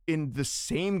cards in the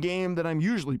same game that I'm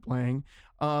usually playing.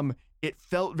 It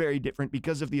felt very different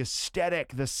because of the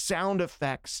aesthetic, the sound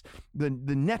effects, the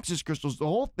Nexus crystals. The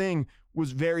whole thing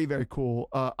was very, very cool.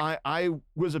 I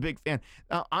was a big fan.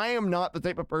 I am not the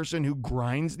type of person who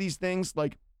grinds these things.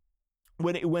 Like,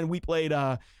 when we played,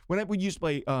 when we used to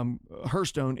play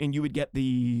Hearthstone, and you would get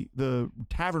the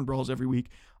Tavern Brawls every week,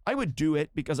 I would do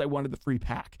it because I wanted the free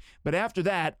pack. But after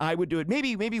that, I would do it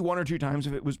maybe 1 or 2 times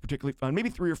if it was particularly fun, maybe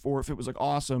 3 or 4 if it was like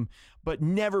awesome, but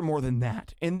never more than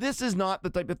that. And this is not the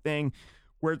type of thing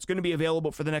where it's going to be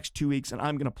available for the next 2 weeks and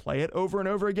I'm going to play it over and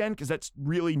over again, because that's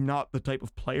really not the type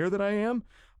of player that I am.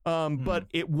 But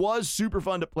it was super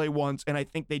fun to play once, and I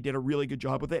think they did a really good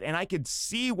job with it. And I could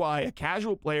see why a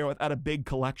casual player without a big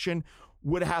collection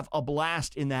would have a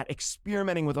blast in that,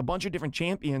 experimenting with a bunch of different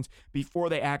champions before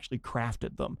they actually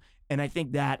crafted them. And I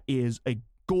think that is a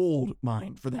gold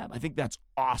mine for them. I think that's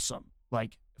awesome.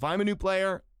 Like, if I'm a new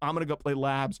player, I'm going to go play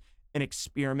labs and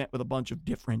experiment with a bunch of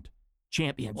different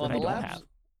champions that I don't have.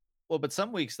 Well, but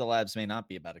some weeks the labs may not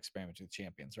be about experimenting with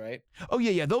champions, right? Oh,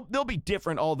 yeah. They'll be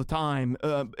different all the time.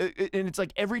 And it's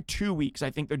like every 2 weeks, I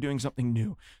think they're doing something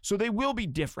new. So they will be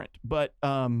different. But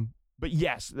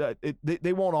yes,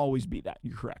 they won't always be that.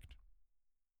 You're correct.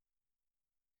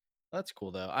 That's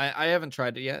cool, though. I haven't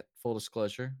tried it yet, full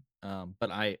disclosure. But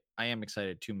I am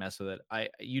excited to mess with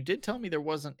it. You did tell me there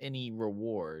wasn't any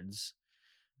rewards.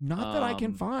 Not that I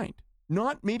can find.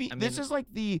 Not maybe. This is like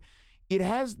it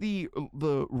has the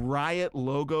Riot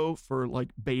logo for like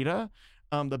beta,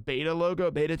 the beta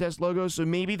logo, beta test logo. So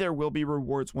maybe there will be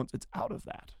rewards once it's out of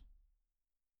that.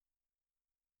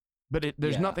 But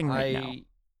there's nothing right now.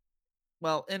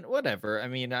 Well, and whatever. I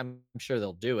mean, I'm sure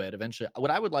they'll do it eventually.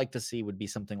 What I would like to see would be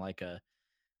something like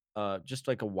just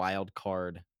like a wild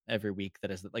card every week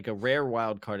that is like a rare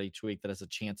wild card each week that has a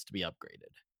chance to be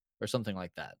upgraded or something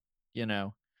like that.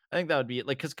 I think that would be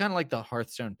like, because kind of like the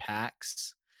Hearthstone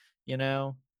packs,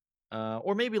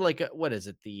 or maybe like what is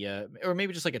it, or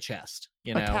maybe just like a chest,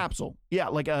 a capsule. Yeah,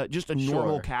 like just a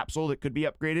normal capsule that could be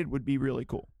upgraded would be really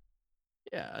cool.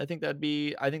 Yeah, I think that'd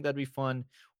be fun.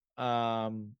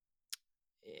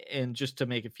 And just to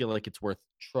make it feel like it's worth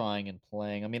trying and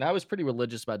playing. I mean, I was pretty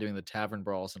religious about doing the Tavern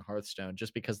Brawls in Hearthstone,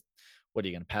 just because what are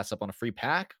you going to pass up on a free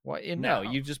pack? Why? No,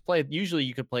 you just play it. Usually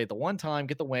you could play it the one time,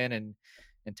 get the win, and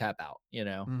tap out,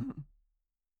 Mm-hmm.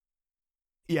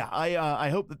 Yeah, I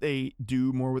hope that they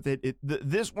do more with it.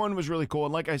 This one was really cool,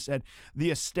 and like I said,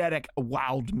 the aesthetic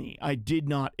wowed me. I did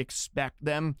not expect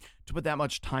them to put that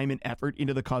much time and effort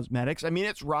into the cosmetics. I mean,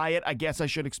 it's Riot. I guess I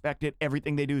should expect it.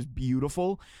 Everything they do is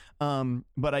beautiful,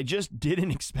 but I just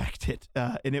didn't expect it,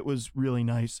 and it was really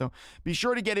nice. So be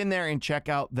sure to get in there and check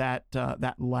out that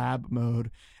lab mode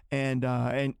and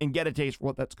get a taste for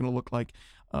what that's going to look like.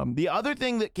 The other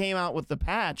thing that came out with the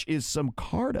patch is some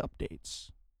card updates.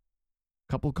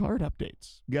 Couple card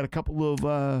updates. We got a couple of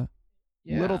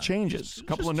little changes, a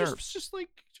couple of nerfs. Just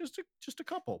a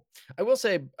couple. I will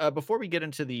say before we get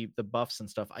into the buffs and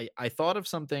stuff, I thought of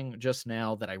something just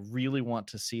now that I really want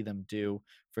to see them do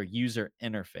for user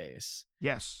interface.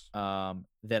 Yes.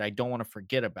 That I don't want to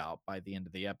forget about by the end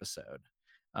of the episode.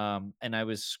 And I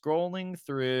was scrolling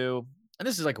through, and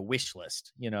this is like a wish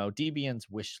list, Debian's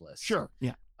wish list. Sure.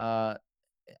 Yeah.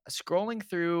 Scrolling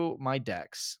through my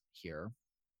decks here.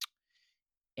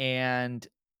 And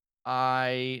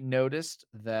I noticed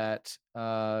that,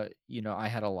 I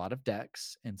had a lot of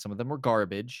decks, and some of them were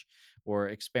garbage or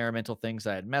experimental things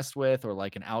I had messed with, or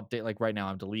like an outdate. Like right now,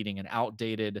 I'm deleting an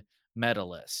outdated meta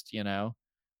list.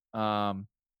 But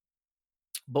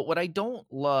what I don't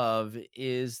love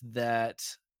is that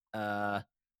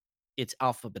it's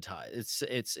alphabetized.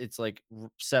 It's like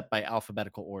set by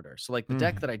alphabetical order. So like the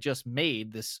deck that I just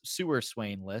made, this Sewer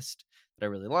Swain list that I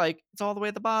really like, it's all the way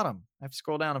at the bottom. I have to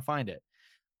scroll down and find it.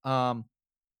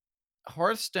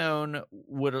 Hearthstone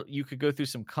you could go through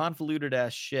some convoluted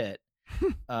ass shit,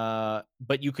 but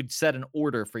you could set an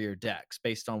order for your decks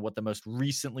based on what the most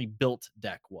recently built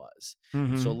deck was.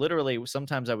 So literally,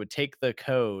 sometimes I would take the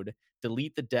code,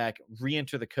 delete the deck,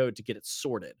 re-enter the code to get it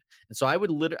sorted. And so I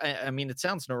would I mean, it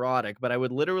sounds neurotic, but I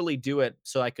would literally do it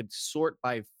so I could sort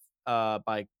by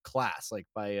class, like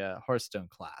by Hearthstone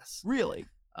class. Really?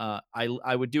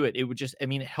 I would do it. It would just, I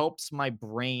mean, it helps my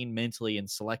brain mentally in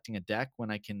selecting a deck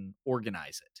when I can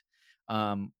organize it.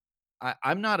 I'm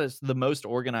not the most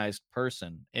organized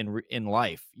person in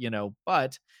life,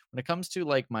 but when it comes to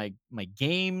like my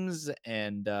games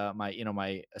and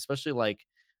my especially like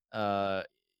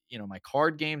my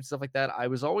card games, stuff like that, I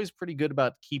was always pretty good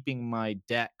about keeping my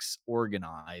decks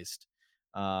organized,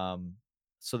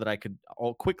 so that I could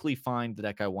quickly find the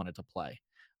deck I wanted to play.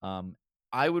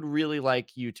 I would really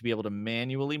like you to be able to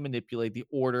manually manipulate the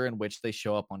order in which they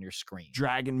show up on your screen.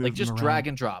 Drag and move like just them drag around.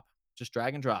 and drop. Just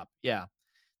drag and drop. Yeah.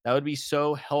 That would be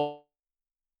so helpful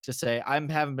to say, I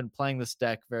haven't been playing this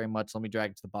deck very much. Let me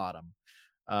drag it to the bottom.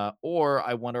 Or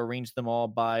I want to arrange them all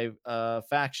by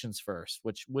factions first,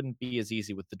 which wouldn't be as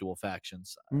easy with the dual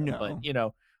factions. No.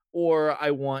 But, or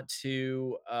I want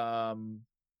to,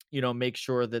 make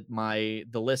sure that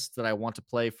the lists that I want to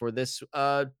play for this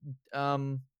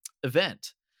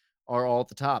event are all at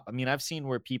the top. I mean, I've seen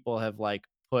where people have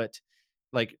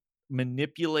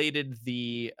manipulated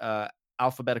the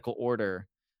alphabetical order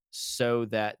so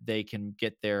that they can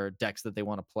get their decks that they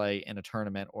want to play in a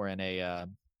tournament or in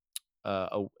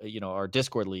our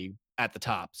Discord league at the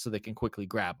top, so they can quickly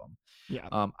grab them.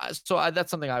 Yeah. So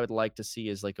that's something I would like to see,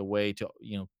 is like a way to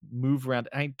move around.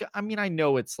 I mean, I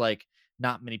know it's like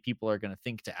not many people are going to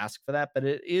think to ask for that, but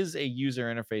it is a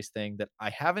user interface thing that I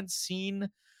haven't seen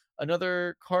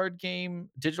another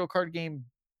digital card game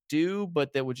do,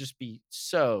 but that would just be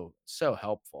so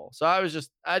helpful. So I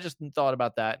just thought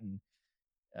about that and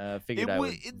figured I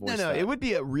would voice that. It would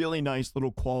be a really nice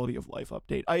little quality of life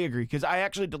update. I agree, because I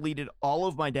actually deleted all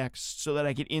of my decks so that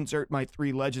I could insert my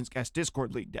 3 Legends Cast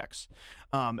Discord League decks.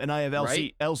 And I have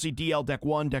LCDL deck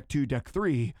 1, deck 2, deck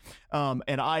 3.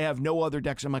 And I have no other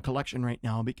decks in my collection right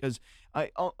now because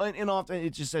and often it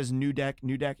just says new deck,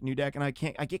 and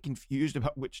I get confused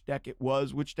about which deck it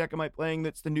was. Which deck am I playing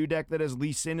that's the new deck that has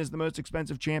Lee Sin as the most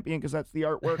expensive champion because that's the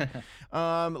artwork?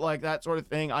 Like that sort of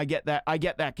thing. I get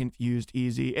that confused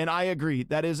easy. And I agree.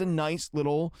 That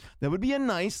would be a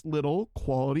nice little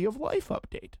quality of life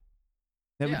update.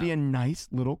 Would be a nice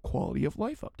little quality of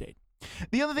life update.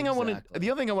 The other thing I want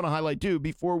to highlight too,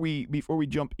 before we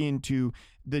jump into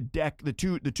the deck, the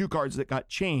two cards that got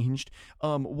changed,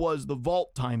 was the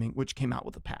vault timing, which came out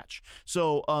with a patch.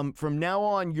 So from now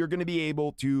on, you're going to be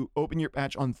able to open your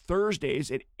patch on Thursdays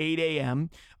at 8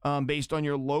 a.m. Based on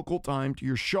your local time to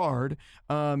your shard,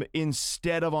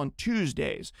 instead of on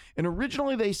Tuesdays. And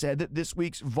originally they said that this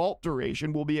week's vault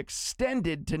duration will be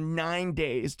extended to 9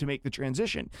 days to make the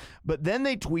transition. But then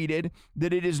they tweeted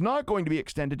that it is not going to be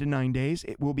extended to 9 days.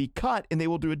 It will be cut, and they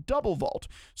will do a double vault.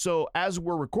 So as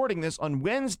we're recording this on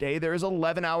Wednesday, there is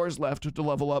 11 hours left to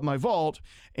level up my vault,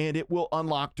 and it will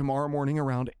unlock tomorrow morning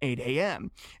around 8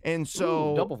 a.m. And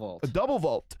so Ooh, double vault. a double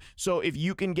vault. So if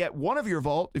you can get one of your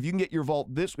vault, if you can get your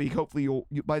vault this week, hopefully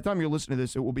by the time you're listening to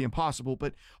this, it will be impossible,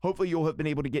 but hopefully you'll have been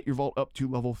able to get your vault up to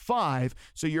level 5.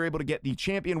 So you're able to get the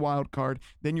champion wild card,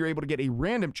 then you're able to get a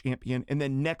random champion, and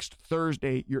then next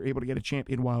Thursday, you're able to get a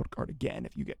champion wild card again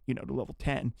if you get, to level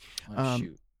 10. Oh,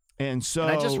 shoot. And so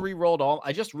And I just re-rolled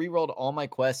all my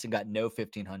quests and got no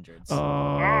 1500s.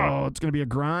 Oh, it's gonna be a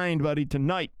grind, buddy.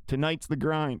 Tonight's the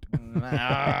grind.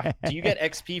 Do you get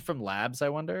XP from labs, I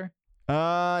wonder?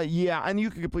 Yeah, and you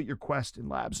can complete your quest in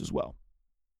labs as well.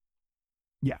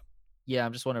 Yeah,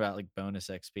 I'm just wondering about like bonus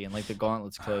XP, and like the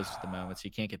gauntlet's closed at the moment, so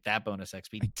you can't get that bonus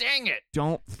XP. Dang it!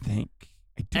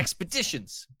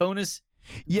 Expeditions bonus.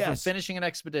 Yes, for finishing an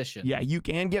expedition. Yeah, you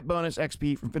can get bonus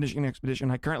XP from finishing an expedition.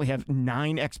 I currently have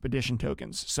 9 expedition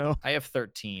tokens, so I have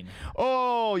 13.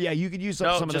 Oh yeah, you could use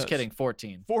up some of those. Just kidding,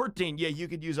 14. 14. Yeah, you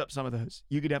could use up some of those.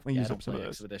 You could definitely use up some of those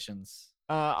expeditions.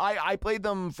 I played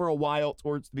them for a while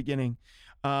towards the beginning.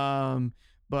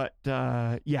 But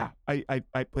yeah,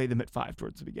 I played them at 5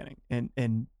 towards the beginning,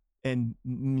 and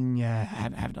yeah, I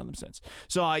haven't done them since.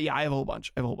 So yeah, I have a whole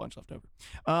bunch left over.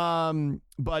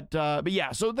 But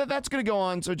yeah, so that's gonna go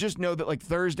on. So just know that like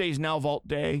Thursday is now Vault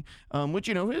Day, which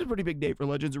is a pretty big day for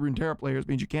Legends of Runeterra players.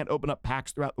 Means you can't open up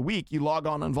packs throughout the week. You log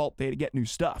on Vault Day to get new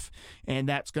stuff, and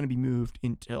that's gonna be moved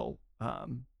until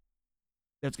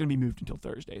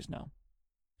Thursdays now.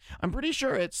 I'm pretty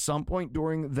sure at some point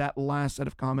during that last set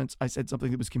of comments, I said something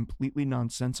that was completely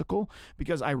nonsensical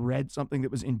because I read something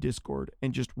that was in Discord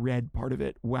and just read part of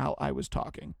it while I was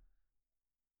talking.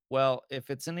 Well, if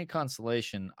it's any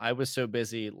consolation, I was so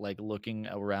busy like looking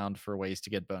around for ways to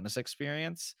get bonus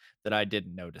experience that I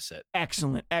didn't notice it.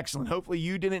 Excellent. Hopefully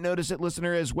you didn't notice it,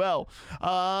 listener, as well.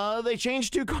 They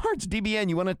changed 2 cards. DBN,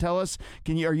 you want to tell us?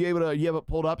 You have it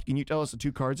pulled up? Can you tell us the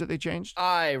 2 cards that they changed?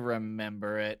 I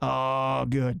remember it. Oh,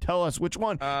 good. Tell us which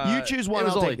one. You choose one,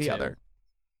 I'll take the 2. Other.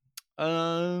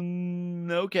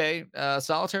 Okay.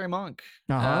 Solitary Monk.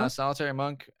 Solitary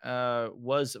Monk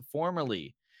was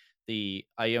formerly the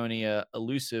Ionia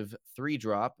elusive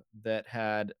 3-drop that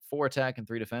had 4 attack and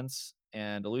 3 defense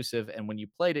and elusive, and when you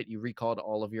played it, you recalled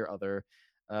all of your other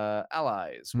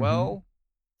allies. Mm-hmm. Well,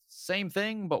 same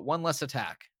thing, but 1 less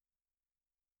attack.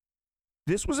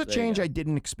 This was a change I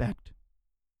didn't expect.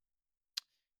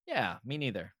 Yeah, me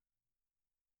neither.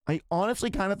 I honestly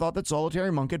kind of thought that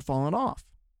Solitary Monk had fallen off.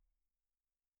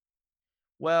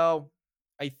 Well,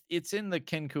 it's in the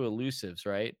Kenku elusives,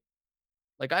 right?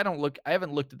 Like I haven't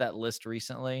looked at that list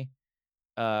recently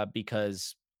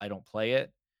because I don't play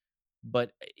it.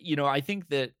 But I think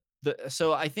that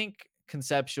I think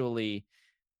conceptually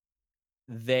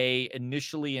they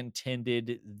initially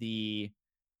intended the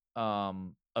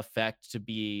effect to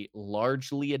be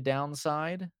largely a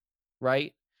downside,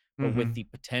 right? But mm-hmm. with the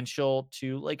potential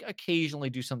to like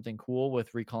occasionally do something cool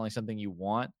with recalling something you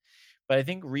want. But I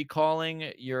think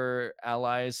recalling your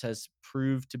allies has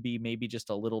proved to be maybe just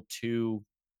a little too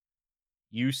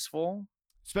useful,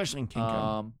 especially in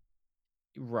Kinko.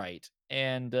 Right.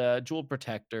 And Jewel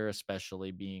Protector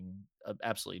especially being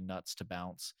absolutely nuts to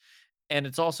bounce. And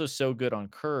it's also so good on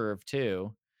curve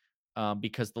too,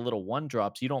 because the little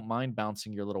 1-drops, you don't mind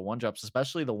bouncing your little 1-drops,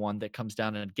 especially the one that comes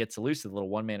down and gets elusive, the little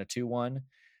 1-mana 2/1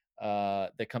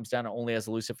 that comes down and only has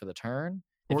elusive for the turn.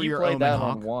 If you play that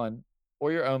on 1,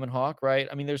 or your Omen Hawk, right?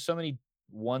 I mean, there's so many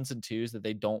 1s and 2s that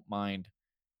they don't mind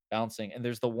bouncing. And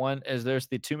there's the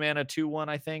 2-mana 2/1,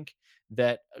 I think,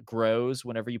 that grows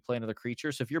whenever you play another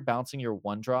creature. So if you're bouncing your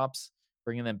 1-drops,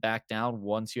 bringing them back down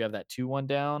once you have that 2/1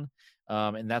 down,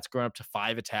 and that's grown up to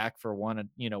 5 attack for 1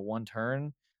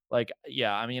 turn. Like,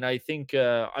 yeah, I mean, I think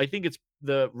it's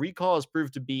the recall has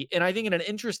proved to be, and I think in an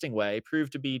interesting way,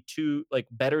 proved to be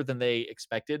better than they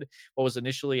expected. What was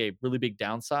initially a really big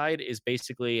downside is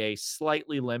basically a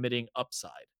slightly limiting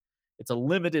upside. It's a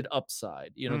limited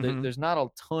upside. Mm-hmm. There's not a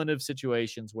ton of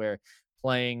situations where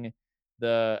playing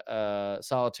the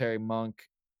Solitary Monk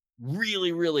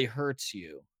really, really hurts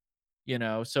you.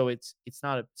 So it's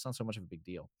not so much of a big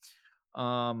deal.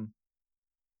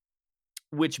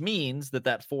 Which means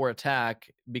that 4 attack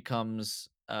becomes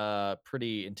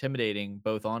pretty intimidating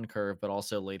both on curve but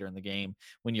also later in the game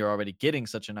when you're already getting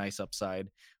such a nice upside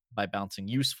by bouncing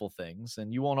useful things.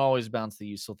 And you won't always bounce the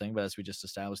useful thing, but as we just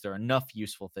established, there are enough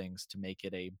useful things to make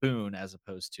it a boon as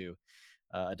opposed to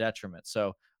a detriment.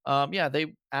 So yeah,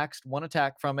 they axed 1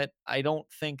 attack from it. I don't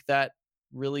think that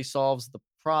really solves the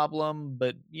problem,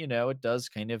 but it does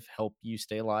kind of help you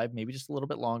stay alive maybe just a little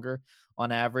bit longer.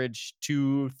 On average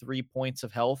 2-3 points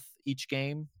of health each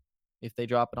game if they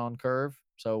drop it on curve.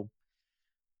 So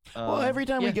Well, every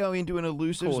time we Yeah, go into an cool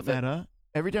elusives with it. meta,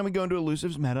 every time we go into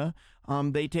elusives meta,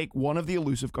 they take one of the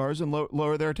elusive cards and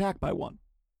lower their attack by one.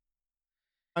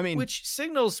 I mean, Which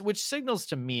signals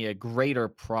to me a greater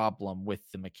problem with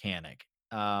the mechanic.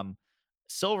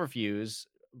 Silverfuse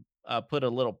put a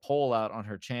little poll out on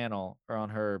her channel or on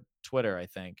her Twitter, I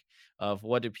think, of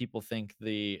what do people think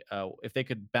if they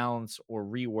could balance or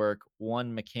rework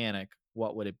one mechanic,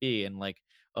 what would it be? And like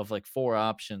of like four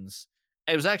options,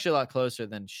 it was actually a lot closer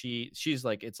than she's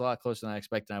like it's a lot closer than I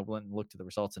expected. I went and looked at the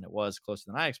results, and it was closer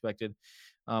than I expected.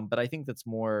 But I think that's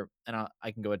more, and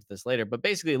I can go into this later. But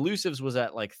basically, elusives was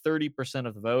at like 30%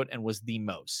 of the vote and was the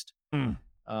most mm,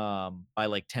 by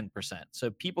like 10%.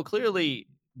 So people clearly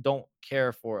don't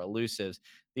care for elusives.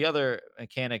 The other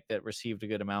mechanic that received a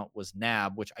good amount was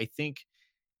nab, which I think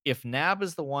if nab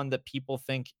is the one that people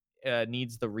think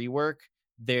needs the rework,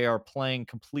 they are playing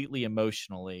completely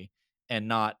emotionally and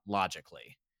not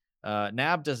logically.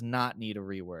 Nab does not need a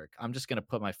rework. I'm just going to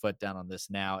put my foot down on this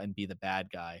now and be the bad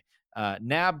guy.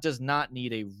 Nab does not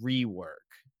need a rework.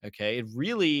 Okay. It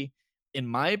really, in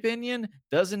my opinion,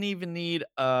 doesn't even need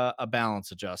a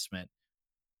balance adjustment.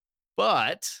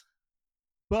 But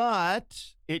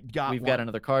it got we've one. got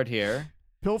another card here.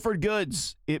 Pilfered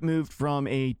Goods. It moved from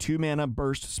a 2-mana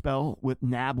burst spell with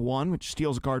Nab 1, which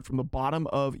steals a card from the bottom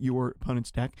of your opponent's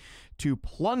deck, to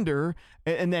Plunder,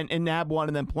 and Nab 1,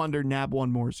 and then Plunder, Nab 1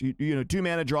 more. So, 2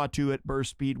 mana, draw 2 at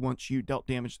burst speed once you dealt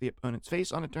damage to the opponent's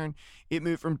face on a turn. It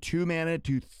moved from 2 mana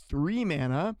to 3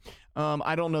 mana.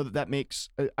 I don't know that makes...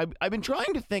 I've been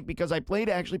trying to think, because I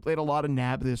actually played a lot of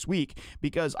Nab this week,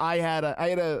 because I had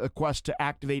a quest to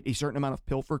activate a certain amount of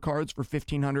Pilfer cards for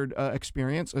 1,500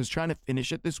 experience. I was trying to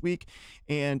finish it this week,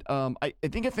 and I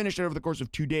think I finished it over the course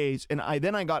of 2 days, and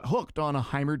I got hooked on a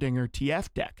Heimerdinger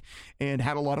TF deck and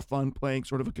had a lot of fun playing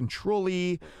sort of a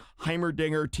control-y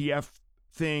Heimerdinger TF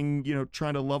thing,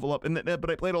 trying to level up. But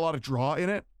I played a lot of draw in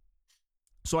it,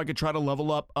 so I could try to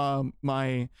level up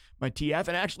my TF.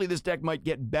 And actually, this deck might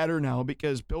get better now,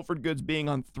 because Pilfered Goods being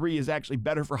on 3 is actually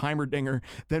better for Heimerdinger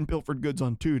than Pilfered Goods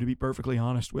on 2, to be perfectly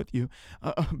honest with you.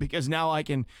 Because now I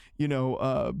can,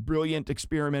 brilliant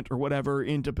experiment or whatever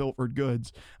into Pilfered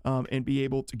Goods and be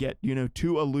able to get, 2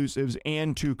 elusives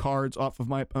and 2 cards off of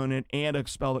my opponent and a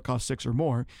spell that costs 6 or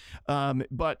more.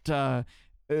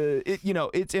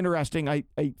 It's interesting. I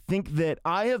think that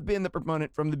I have been the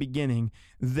proponent from the beginning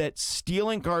that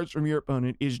stealing cards from your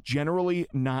opponent is generally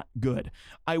not good.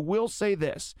 I will say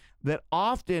this, that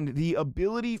often the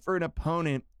ability for an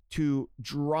opponent to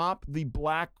drop the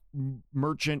black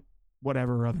merchant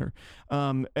whatever or other,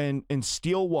 and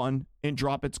steal 1 and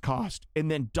drop its cost,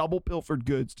 and then double Pilfered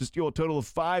Goods to steal a total of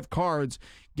 5 cards,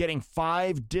 getting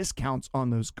 5 discounts on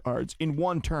those cards in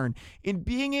 1 turn, and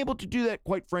being able to do that,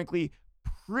 quite frankly,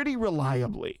 pretty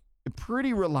reliably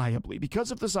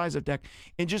because of the size of deck,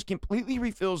 and just completely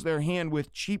refills their hand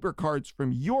with cheaper cards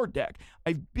from your deck.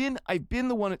 I've been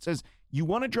the one that says you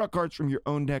want to draw cards from your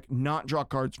own deck, not draw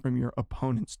cards from your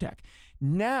opponent's deck.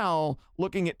 Now,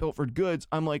 looking at Pilfered Goods,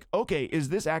 I'm like, okay, is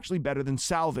this actually better than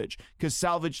Salvage? Because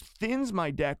Salvage thins my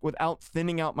deck without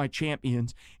thinning out my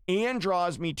champions, and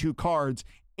draws me 2 cards,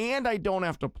 and I don't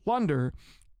have to plunder,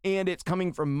 and it's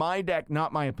coming from my deck,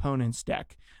 not my opponent's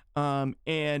deck.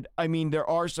 And I mean, there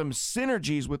are some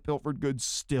synergies with Pilfered Goods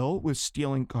still with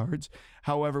stealing cards.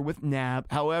 However, with Nab,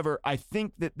 I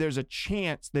think that there's a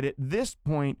chance that at this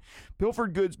point,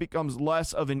 Pilfered Goods becomes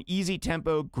less of an easy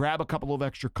tempo, grab a couple of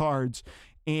extra cards,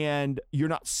 and you're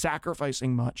not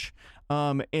sacrificing much.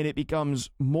 And it becomes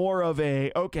more of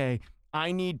okay,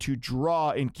 I need to draw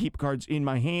and keep cards in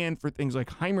my hand for things like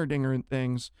Heimerdinger and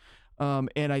things.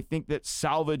 And I think that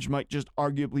Salvage might just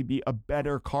arguably be a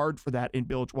better card for that in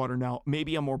Bilgewater now.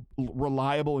 Maybe a more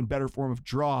reliable and better form of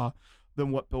draw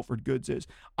than what Pilfered Goods is.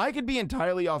 I could be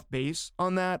entirely off base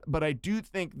on that, but I do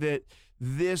think that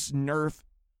this nerf,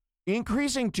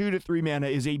 increasing 2 to 3 mana,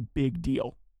 is a big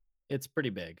deal. It's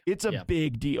pretty big. It's a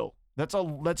big deal. That's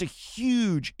a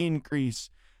huge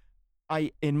increase,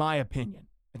 in my opinion.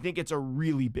 I think it's a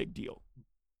really big deal.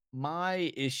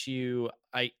 My issue,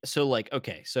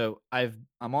 so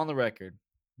I'm on the record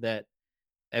that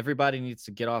everybody needs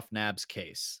to get off Nab's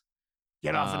case.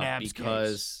 Get off of Nab's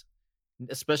because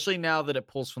especially now that it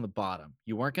pulls from the bottom,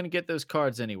 you weren't going to get those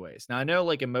cards anyways. Now I know,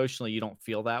 like, emotionally you don't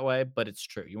feel that way, but it's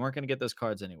true. You weren't going to get those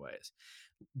cards anyways.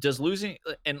 Does losing,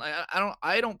 and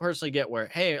I don't personally get where,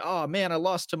 hey, oh man, I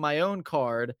lost to my own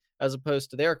card as opposed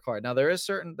to their card. Now there is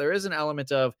an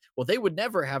element of, well, they would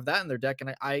never have that in their deck,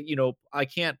 and I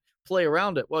can't play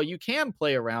around it. Well, you can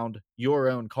play around your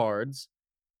own cards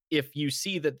if you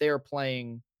see that they're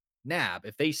playing NAB.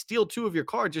 If they steal 2 of your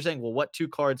cards, you're saying, well, what 2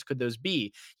 cards could those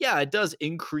be? Yeah, it does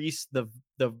increase the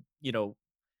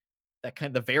that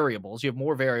kind of the variables. You have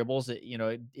more variables.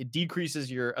 It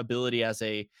decreases your ability as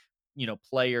a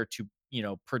player to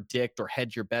predict or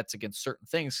hedge your bets against certain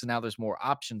things. So now there's more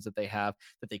options that they have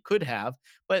that they could have.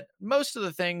 But most of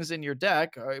the things in your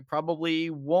deck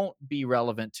probably won't be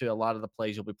relevant to a lot of the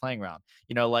plays you'll be playing around.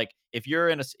 Like if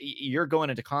you're going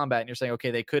into combat and you're saying,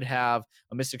 okay, they could have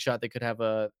a Mystic Shot, they could have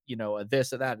a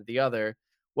this or that or the other.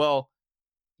 Well,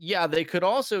 yeah, they could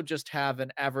also just have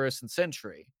an Avarice and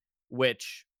Sentry,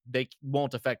 which they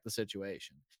won't affect the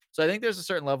situation. So I think there's a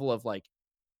certain level of like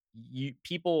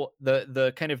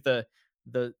the kind of the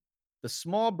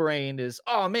small brain is,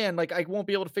 oh man, like I won't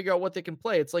be able to figure out what they can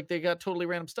play. It's like they got totally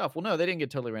random stuff. Well, no, they didn't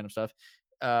get totally random stuff.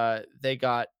 They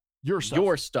got Your stuff.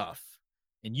 your stuff,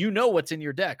 and what's in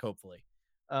your deck, hopefully.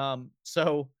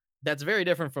 So that's very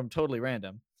different from totally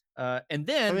random. And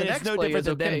then the it's next no play different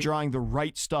is than them drawing the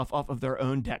right stuff off of their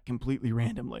own deck completely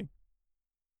randomly.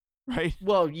 Right?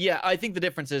 Well, yeah, I think the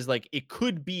difference is like it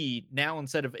could be now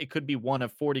it could be one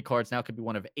of 40 cards. Now it could be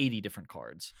one of 80 different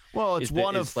cards. Well, it's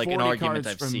one of 40 an argument cards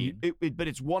I've from, seen. but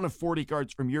it's one of 40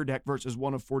 cards from your deck versus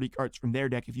one of 40 cards from their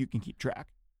deck if you can keep track.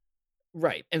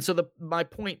 Right. And so my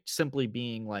point simply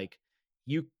being like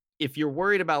if you're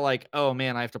worried about like, oh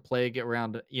man, I have to get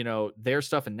around, their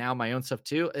stuff and now my own stuff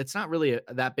too, it's not really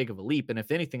that big of a leap. And if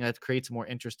anything, that creates a more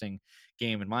interesting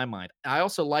game in my mind. I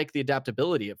also like the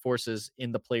adaptability it forces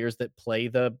in the players that play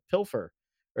the pilfer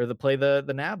or play the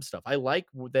NAB stuff. I like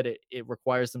that it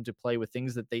requires them to play with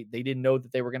things that they didn't know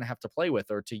that they were going to have to play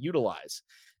with or to utilize,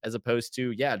 as opposed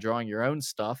to, drawing your own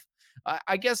stuff.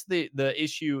 I guess the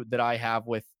issue that I have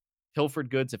with pilfered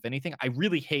goods, if anything, I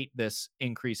really hate this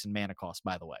increase in mana cost,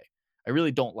 by the way. I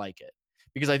really don't like it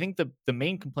because I think the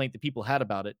main complaint that people had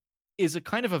about it is a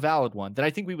kind of a valid one that I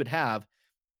think we would have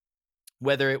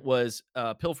whether it was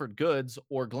pilfered goods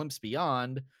or glimpse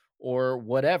beyond or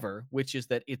whatever, which is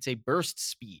that it's a burst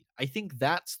speed. I think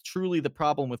that's truly the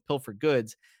problem with pilfered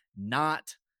goods,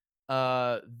 not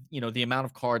the amount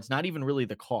of cards, not even really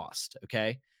the cost.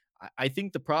 Okay. I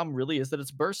think the problem really is that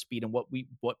it's burst speed. And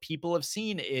what people have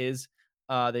seen is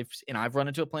and I've run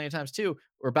into it plenty of times too.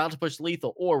 We're about to push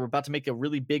lethal, or we're about to make a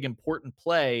really big important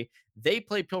play. They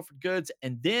play pilfered goods,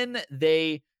 and then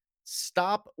they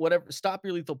stop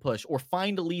your lethal push, or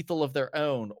find a lethal of their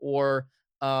own, or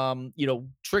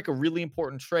trick a really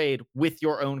important trade with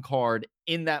your own card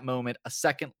in that moment, a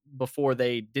second before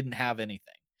they didn't have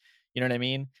anything. You know what I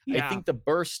mean? Yeah. I think the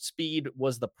burst speed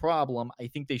was the problem. I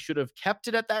think they should have kept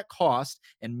it at that cost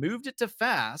and moved it to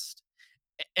fast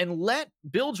and let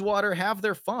Bilgewater have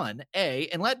their fun, A,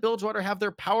 and let Bilgewater have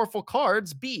their powerful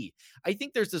cards, B. I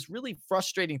think there's this really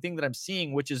frustrating thing that I'm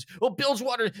seeing, which is,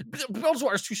 Bilgewater's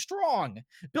too strong.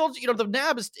 The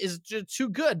NAB is too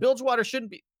good. Bilgewater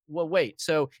shouldn't be. Well, wait.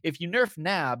 So if you nerf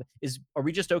NAB, are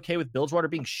we just okay with Bilgewater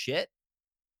being shit?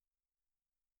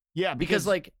 Yeah, because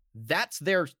like that's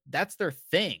their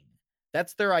thing.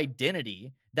 That's their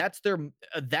identity. That's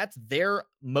their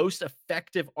most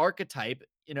effective archetype.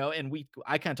 And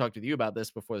I kind of talked with you about this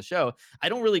before the show. I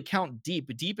don't really count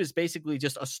Deep. Deep is basically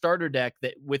just a starter deck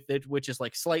which is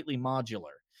like slightly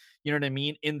modular. You know what I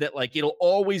mean? In that, like, it'll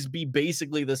always be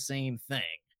basically the same thing.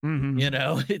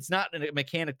 Mm-hmm. It's not a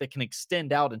mechanic that can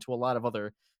extend out into a lot of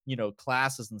other,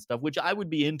 classes and stuff, which I would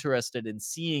be interested in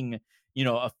seeing,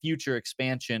 a future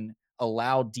expansion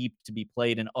allow Deep to be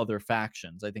played in other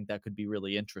factions. I think that could be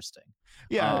really interesting.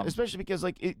 Yeah, especially because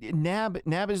like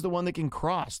NAB is the one that can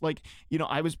cross. Like,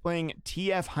 I was playing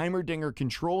TF Heimerdinger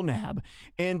control NAB,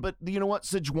 but you know what?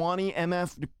 Sejuani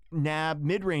MF NAB,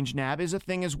 mid-range NAB is a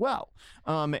thing as well.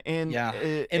 And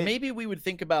maybe we would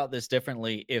think about this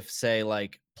differently if, say,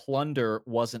 like Plunder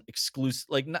wasn't exclusive,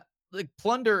 like not like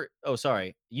Plunder. Oh,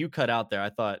 sorry, you cut out there. I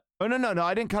thought. Oh no,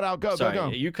 I didn't cut out. Go.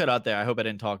 You cut out there. I hope I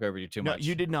didn't talk over you too much. No,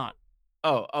 you did not.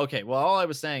 Oh, okay. Well, all I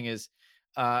was saying is,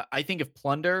 I think if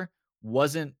Plunder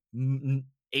wasn't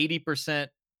 80%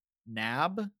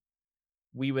 NAB,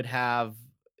 we would have,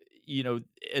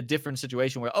 a different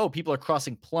situation where, people are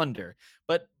crossing Plunder.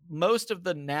 But most of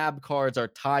the NAB cards are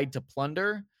tied to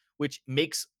Plunder, which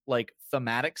makes like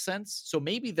thematic sense. So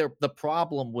maybe the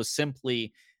problem was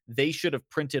simply they should have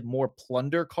printed more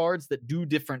Plunder cards that do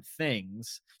different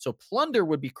things. So Plunder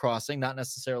would be crossing, not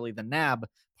necessarily the NAB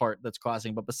part that's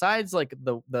crossing. But besides like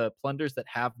the Plunders that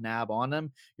have NAB on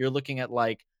them, you're looking at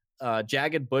like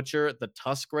Jagged Butcher, the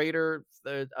Tusk Raider,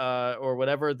 or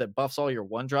whatever, that buffs all your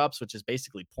 1-drops, which is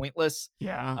basically pointless.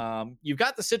 Yeah. You've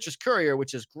got the Citrus Courier,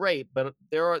 which is great, but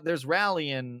there's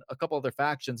Rally in a couple other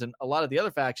factions, and a lot of the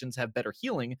other factions have better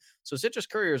healing. So Citrus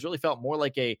Courier has really felt more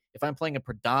like if I'm playing a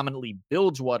predominantly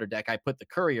Bilgewater deck, I put the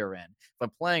Courier in. If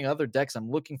I'm playing other decks, I'm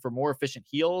looking for more efficient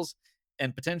heals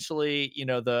and potentially,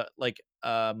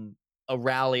 a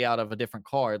Rally out of a different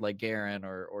card like Garen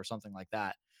or something like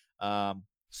that.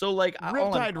 So like Riptide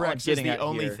all I'm Rex is getting the at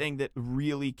only here, thing that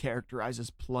really characterizes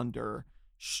Plunder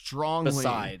strongly.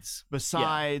 besides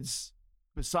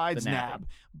Besides the Nab.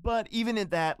 But even in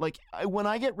that, like when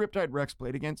I get Riptide Rex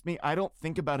played against me, I don't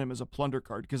think about him as a plunder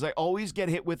card because I always get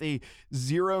hit with a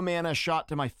 0 mana shot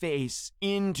to my face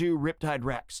into Riptide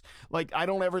Rex. Like I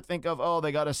don't ever think of, oh,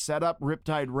 they got to set up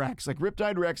Riptide Rex. Like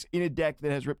Riptide Rex in a deck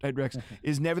that has Riptide Rex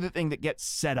is never the thing that gets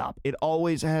set up. It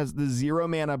always has the 0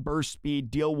 mana burst speed,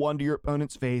 deal 1 to your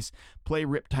opponent's face, play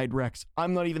Riptide Rex.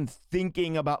 I'm not even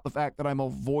thinking about the fact that I'm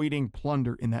avoiding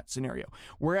plunder in that scenario.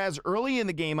 Whereas early in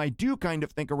the game, I do kind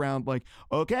of think around like,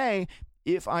 okay,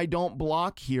 if I don't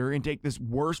block here and take this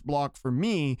worst block for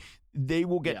me, they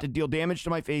will get to deal damage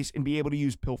to my face and be able to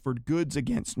use pilfered goods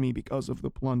against me because of the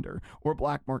plunder, or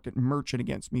black market merchant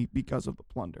against me because of the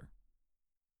plunder.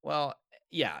 Well,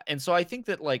 yeah. And so I think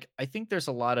that I think there's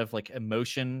a lot of like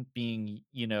emotion being,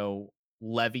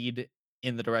 levied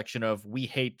in the direction of we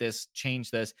hate this,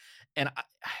 change this. And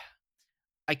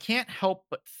I can't help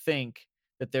but think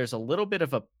that there's a little bit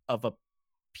of a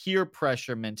peer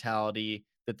pressure mentality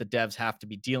that the devs have to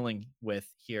be dealing with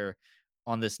here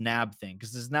on this Nab thing,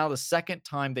 because this is now the second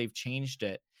time they've changed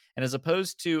it. And as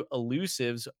opposed to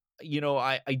elusives,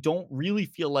 I don't really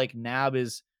feel like Nab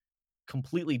is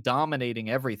completely dominating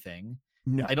everything.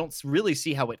 No. I don't really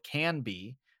see how it can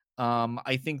be.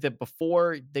 I think that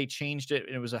before they changed it,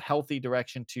 it was a healthy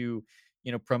direction to,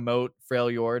 promote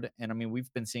Freljord. And I mean,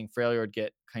 we've been seeing Freljord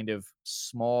get kind of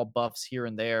small buffs here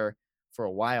and there for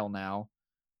a while now.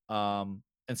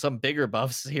 And some bigger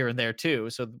buffs here and there too.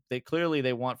 So they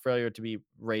want Freljord to be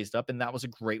raised up, and that was a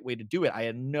great way to do it. I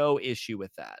had no issue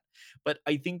with that. But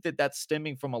I think that that's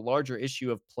stemming from a larger issue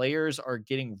of players are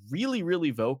getting really,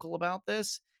 really vocal about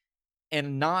this,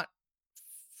 and not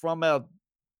from a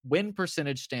win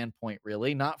percentage standpoint,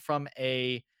 really, not from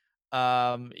a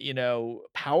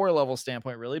power level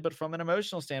standpoint, really, but from an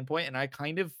emotional standpoint. And I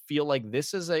kind of feel like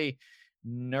this is a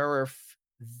nerf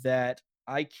that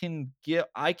I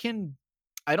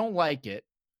don't like it.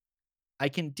 I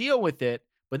can deal with it,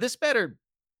 but this better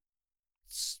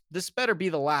be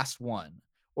the last one,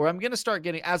 or I'm going to start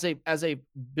getting as a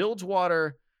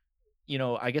Bilgewater,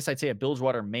 I guess I'd say a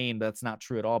Bilgewater main, but that's not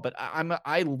true at all. But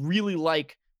I really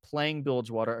like playing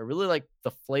Bilgewater. I really like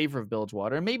the flavor of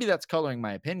Bilgewater, and maybe that's coloring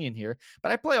my opinion here,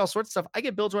 but I play all sorts of stuff. I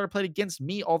get Bilgewater played against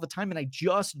me all the time, and I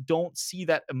just don't see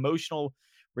that emotional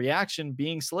reaction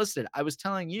being solicited. I was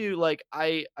telling you, like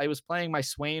I was playing my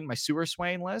sewer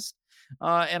Swain list,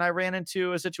 and I ran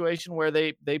into a situation where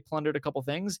they plundered a couple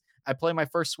things. I play my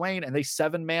first Swain, and they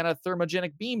 7 mana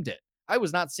thermogenic beamed it. I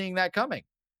was not seeing that coming.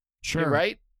 Sure.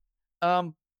 Right.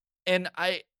 And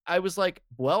I was like,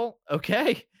 well,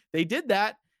 okay, they did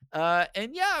that.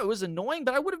 And yeah, it was annoying,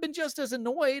 but I would have been just as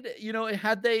annoyed,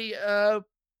 had they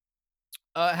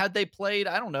played,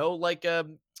 I don't know, like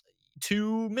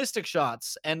 2 Mystic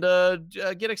Shots and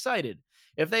Get Excited.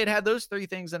 If they had those 3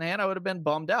 things in hand, I would have been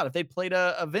bummed out. If they played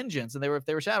a Vengeance and if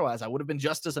they were Shadow Eyes, I would have been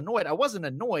just as annoyed. I wasn't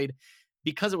annoyed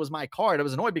because it was my card. I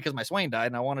was annoyed because my Swain died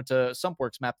and I wanted to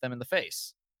Sumpworks map them in the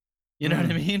face. You know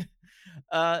what I mean?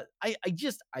 I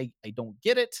don't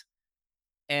get it.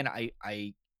 And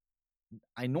I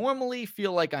normally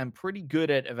feel like I'm pretty good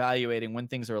at evaluating when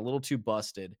things are a little too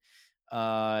busted,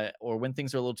 or when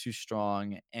things are a little too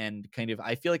strong. And kind of,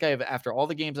 I feel like after all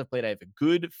the games I've played, I have a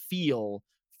good feel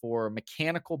for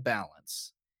mechanical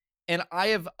balance. And I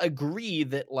have agreed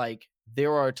that like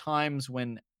there are times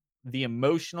when the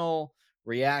emotional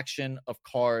reaction of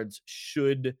cards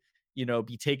should,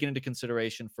 be taken into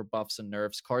consideration for buffs and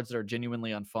nerfs, cards that are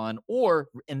genuinely unfun, or,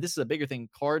 and this is a bigger thing,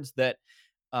 cards that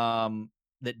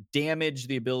damage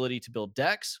the ability to build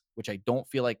decks, which I don't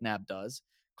feel like Nab does.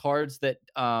 Cards that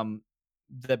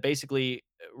basically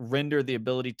render the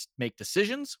ability to make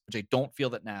decisions, which I don't feel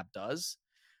that Nab does.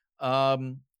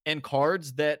 And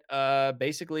cards that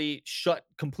basically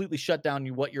completely shut down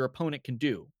what your opponent can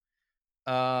do.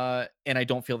 And I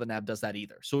don't feel that Nab does that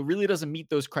either. So it really doesn't meet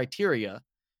those criteria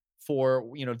for,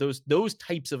 those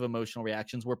types of emotional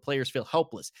reactions where players feel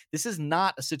helpless. This is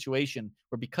not a situation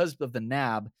where, because of the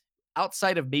Nab,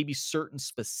 outside of maybe certain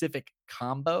specific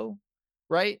combo,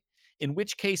 right? in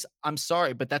which case, I'm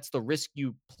sorry, but that's the risk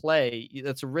you play.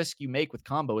 That's a risk you make with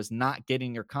combo, is not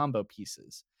getting your combo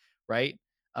pieces, right?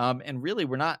 And really,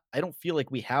 I don't feel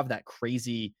like we have that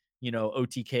crazy,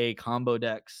 OTK combo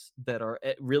decks that are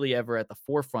really ever at the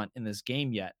forefront in this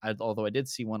game yet. Although I did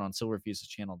see one on Silverfuse's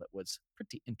channel that was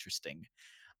pretty interesting.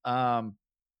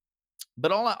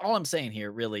 But all I'm saying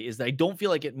here really is that I don't feel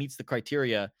like it meets the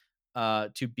criteria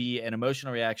to be an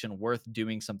emotional reaction worth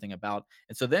doing something about.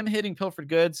 And so them hitting Pilfered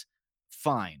Goods,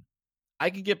 fine. I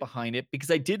could get behind it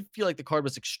because I did feel like the card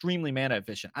was extremely mana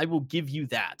efficient. I will give you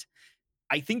that.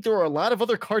 I think there are a lot of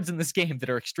other cards in this game that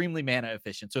are extremely mana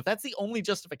efficient. So if that's the only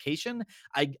justification,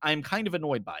 I'm kind of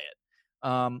annoyed by it.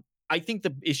 I think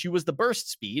the issue was the burst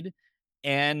speed,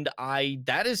 and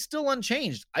that is still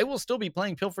unchanged. I will still be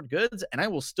playing Pilfered Goods, and I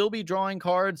will still be drawing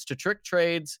cards to trick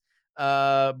trades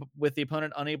with the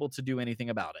opponent unable to do anything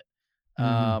about it.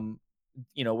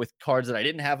 With cards that I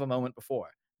didn't have a moment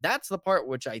before. That's the part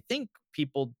which I think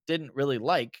people didn't really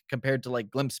like compared to like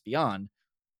Glimpse Beyond.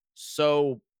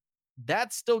 So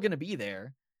that's still going to be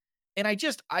there. And I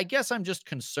guess I'm just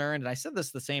concerned. And I said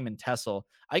this the same in Tessel.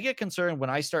 I get concerned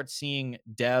when I start seeing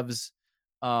devs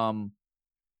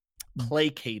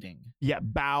placating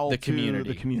bow the to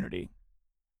the community.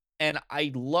 And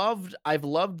I've loved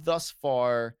thus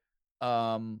far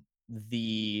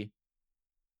the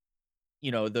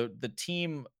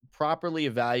team properly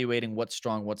evaluating what's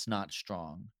strong, what's not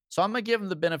strong. So I'm gonna give them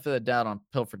the benefit of the doubt on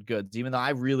Pilfered Goods, even though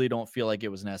I really don't feel like it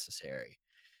was necessary.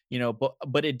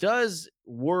 But it does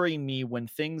worry me when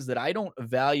things that I don't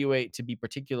evaluate to be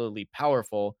particularly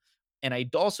powerful, and I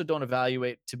also don't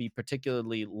evaluate to be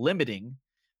particularly limiting,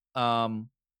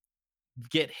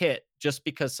 get hit just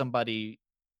because somebody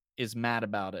is mad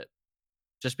about it,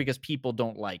 just because people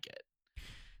don't like it.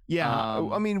 Yeah,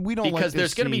 I mean, we don't because like to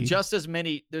there's going to be see- just as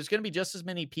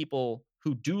many people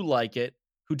who do like it,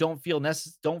 who don't feel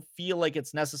like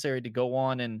it's necessary to go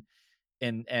on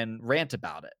and rant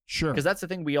about it. Sure. Because that's the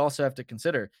thing we also have to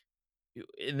consider.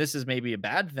 And this is maybe a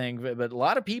bad thing, but a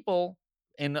lot of people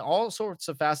in all sorts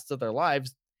of facets of their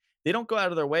lives, they don't go out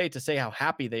of their way to say how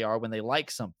happy they are when they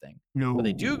like something. No. But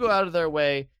they do go out of their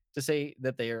way to say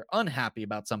that they are unhappy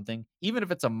about something, even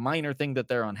if it's a minor thing that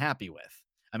they're unhappy with.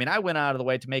 I mean, I went out of the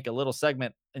way to make a little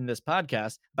segment in this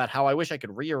podcast about how I wish I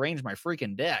could rearrange my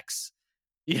freaking decks.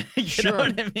 You Sure. know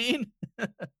what I mean?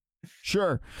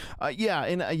 Sure. Yeah.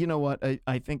 And you know what?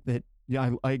 I think that,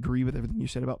 I agree with everything you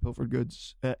said about Pilfered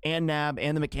Goods and NAB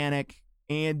and the mechanic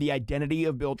and the identity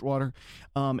of Bilgewater.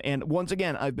 And once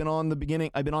again, I've been on from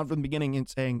the beginning and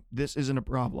saying, this isn't a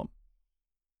problem.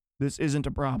 This isn't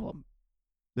a problem.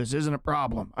 This isn't a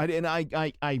problem.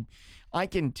 I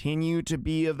continue to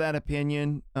be of that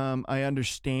opinion. I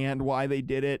understand why they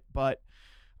did it, but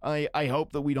I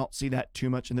hope that we don't see that too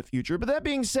much in the future. But that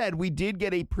being said, we did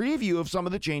get a preview of some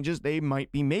of the changes they might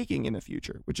be making in the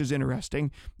future, which is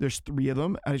interesting. There's 3 of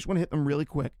them. I just want to hit them really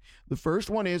quick. The first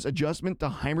one is adjustment to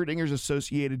Heimerdinger's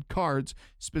associated cards,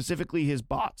 specifically his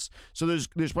bots. So there's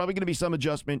probably going to be some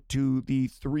adjustment to the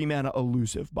 3-mana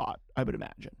elusive bot, I would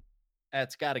imagine.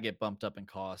 It's got to get bumped up in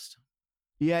cost.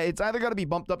 Yeah, it's either got to be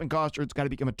bumped up in cost or it's got to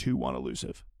become a 2/1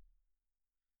 elusive,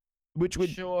 which would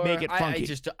make it funky.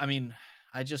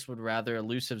 I just would rather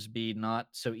elusives be not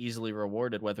so easily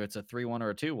rewarded, whether it's a 3/1 or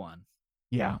a 2/1.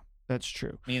 Yeah, that's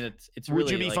true. I mean, it's Would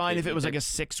really you be like fine if it was like a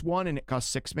 6/1 and it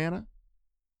cost 6 mana?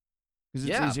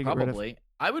 Yeah, probably.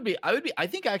 I would be. I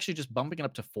think actually just bumping it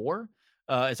up to 4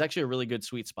 is actually a really good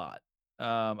sweet spot.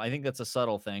 I think that's a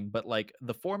subtle thing, but like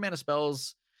the 4-mana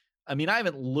spells, I mean, I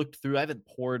haven't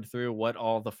poured through what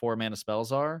all the 4-mana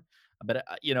spells are, but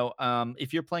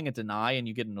if you're playing a deny and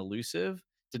you get an elusive,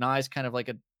 deny is kind of like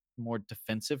a more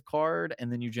defensive card,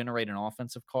 and then you generate an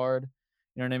offensive card.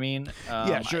 You know what I mean?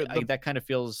 Yeah, sure. That kind of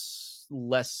feels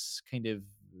less kind of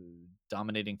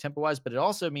dominating tempo wise, but it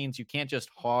also means you can't just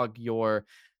hog your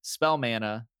spell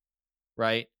mana,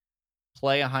 right?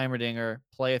 Play a Heimerdinger,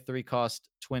 play a 3-cost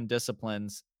Twin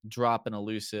Disciplines, drop an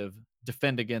elusive,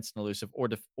 defend against an elusive,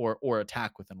 or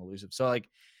attack with an elusive. So like,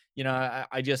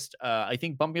 I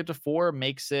think bumping it to 4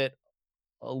 makes it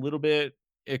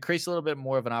it creates a little bit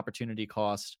more of an opportunity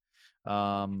cost.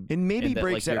 And maybe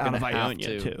breaks it out of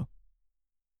Ionia too.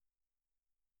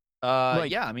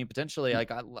 Yeah, I mean, potentially,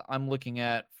 like I'm looking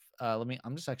at,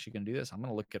 I'm just actually going to do this. I'm going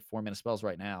to look at 4-mana spells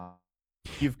right now.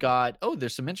 You've got,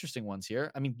 there's some interesting ones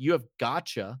here. I mean, you have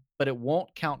Gotcha, but it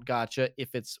won't count Gotcha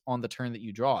if it's on the turn that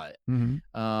you draw it.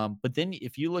 Mm-hmm. But then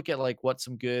if you look at like what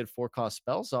some good 4-cost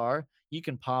spells are, you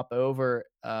can pop over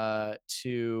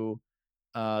to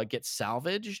get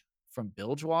Salvage from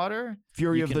Bilgewater.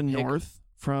 Fury of the North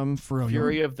from Ferocious.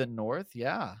 Fury of the North,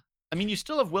 yeah. I mean, you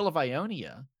still have Will of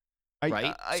Ionia.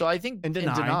 right? So I think and in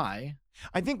Deny,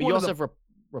 I think but one you of also the have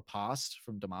Riposte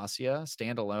from Demacia,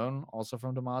 Standalone also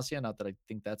from Demacia. Not that I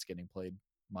think that's getting played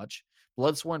much.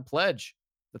 Bloodsworn Pledge,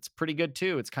 that's pretty good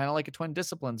too. It's kind of like a Twin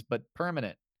Disciplines, but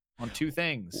permanent on 2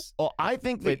 things. well, I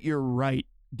think that But you're right,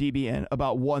 DBN,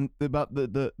 about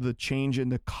the change in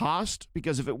the cost,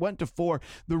 because if it went to 4,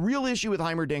 the real issue with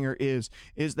Heimerdinger is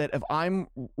that if I'm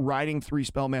riding 3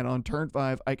 spell mana on turn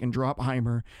 5, I can drop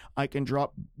Heimer, I can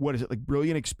drop like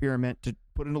Brilliant Experiment to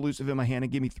put an elusive in my hand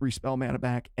and give me 3 spell mana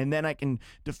back, and then I can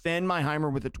defend my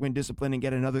Heimer with a Twin Discipline and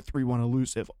get another 3/1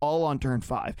 elusive, all on turn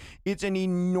 5. It's an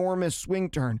enormous swing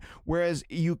turn, whereas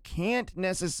you can't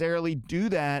necessarily do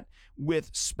that with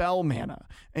spell mana.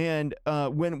 And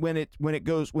when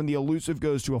the elusive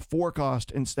goes to a 4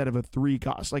 cost instead of a 3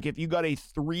 cost, like if you got a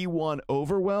 3/1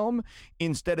 Overwhelm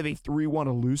instead of a 3/1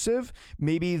 elusive,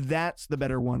 maybe that's the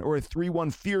better one, or a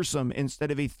 3/1 Fearsome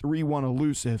instead of a 3/1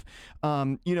 elusive.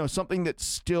 Something that's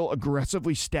still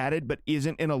aggressively statted but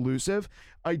isn't an elusive.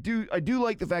 I do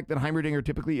like the fact that Heimerdinger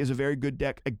typically is a very good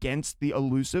deck against the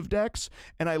elusive decks,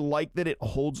 and I like that it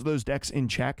holds those decks in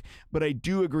check, but I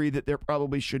do agree that there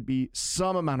probably should be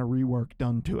some amount of rework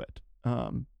done to it.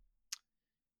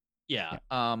 yeah.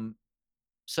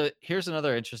 So here's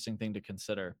another interesting thing to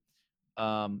consider.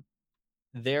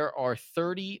 There are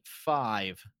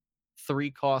 35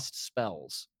 3-cost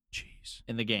spells Jeez.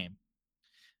 in the game.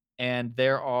 And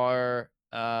there are,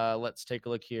 let's take a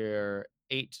look here,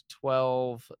 8,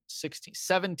 12, 16,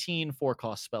 17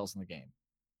 4-cost spells in the game.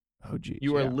 Oh, geez.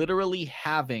 You are literally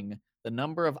having the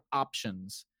number of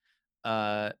options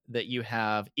that you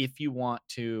have if you want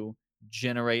to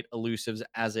generate elusives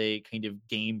as a kind of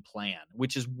game plan,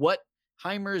 which is what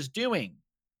Heimer is doing.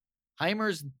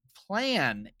 Heimer's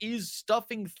plan is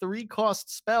stuffing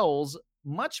 3-cost spells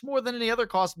much more than any other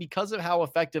cost because of how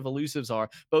effective elusives are,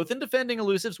 both in defending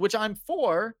elusives, which I'm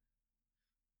for,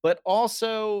 but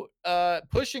also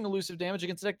pushing elusive damage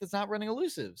against a deck that's not running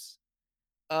elusives.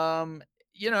 So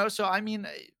I mean,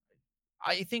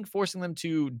 I think forcing them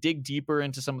to dig deeper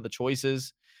into some of the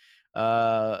choices,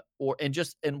 and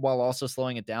while also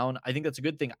slowing it down, I think that's a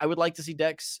good thing. I would like to see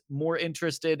decks more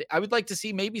interested. I would like to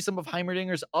see maybe some of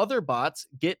Heimerdinger's other bots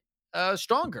get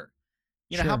stronger.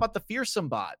 Sure. How about the Fearsome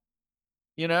bot?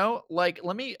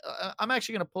 Let me, I'm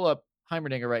actually going to pull up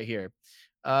Heimerdinger right here.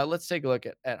 Let's take a look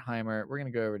at Heimer. We're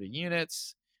going to go over to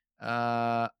units.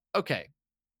 Okay.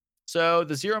 So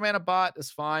the 0 mana bot is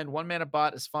fine. 1 mana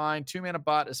bot is fine. 2 mana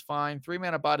bot is fine. 3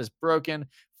 mana bot is broken.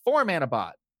 4 mana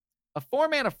bot. A 4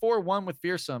 mana 4/1 with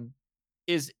Fearsome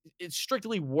it's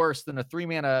strictly worse than a 3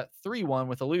 mana 3/1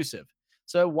 with elusive.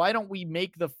 So why don't we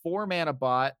make the 4 mana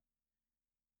bot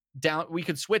down? We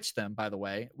could switch them, by the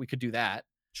way. We could do that.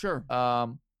 Sure.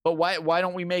 But why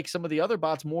don't we make some of the other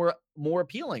bots more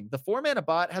appealing? The 4 mana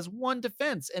bot has 1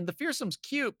 defense, and the Fearsome's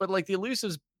cute, but like the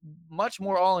elusive's much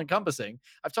more all encompassing.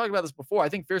 I've talked about this before. I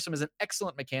think Fearsome is an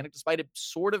excellent mechanic, despite it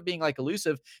sort of being like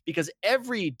elusive, because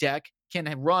every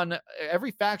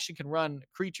faction can run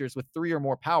creatures with 3 or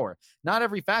more power. Not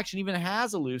every faction even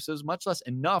has elusives, much less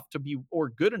enough to be, or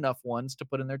good enough ones to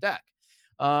put in their deck.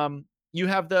 You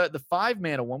have the 5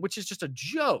 mana one, which is just a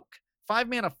joke. 5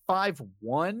 mana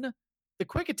 5/1. The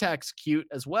quick attack's cute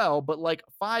as well, but like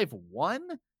 5/1?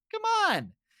 Come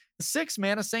on. 6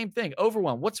 mana, same thing.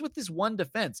 Overwhelm. What's with this 1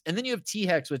 defense? And then you have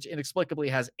T-Hex, which inexplicably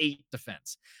has 8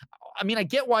 defense. I mean, I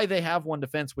get why they have 1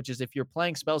 defense, which is if you're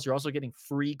playing spells, you're also getting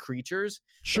free creatures.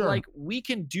 Sure. But like, we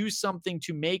can do something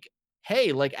to make,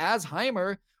 hey, like as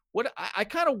Heimer, I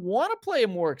kind of want to play a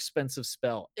more expensive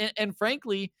spell. And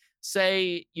frankly,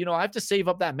 say, I have to save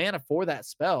up that mana for that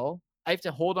spell. I have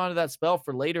to hold on to that spell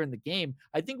for later in the game.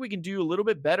 I think we can do a little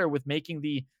bit better with making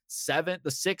the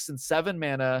 6 and 7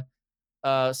 mana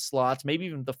slots, maybe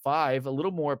even the 5, a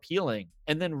little more appealing,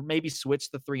 and then maybe switch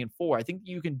the 3 and 4. I think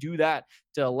you can do that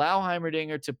to allow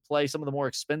Heimerdinger to play some of the more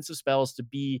expensive spells to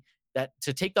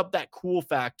take up that cool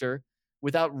factor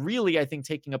without really, I think,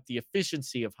 taking up the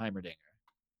efficiency of Heimerdinger.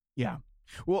 Yeah.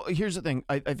 Well, here's the thing.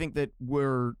 I think that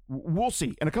we'll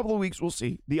see. In a couple of weeks, we'll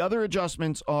see. The other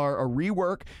adjustments are a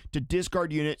rework to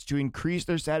discard units to increase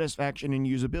their satisfaction and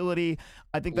usability.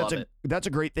 I think that's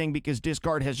a great thing because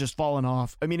discard has just fallen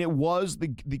off. I mean, it was the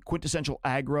quintessential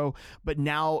aggro, but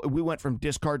now we went from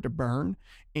discard to burn.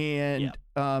 And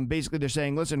basically they're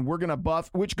saying, listen, we're going to buff,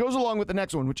 which goes along with the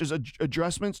next one, which is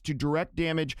adjustments to direct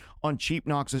damage on cheap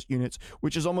Noxus units,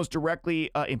 which is almost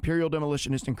directly Imperial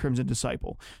Demolitionist and Crimson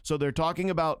Disciple. So they're talking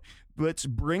about, let's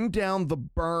bring down the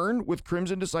burn with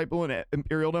Crimson Disciple and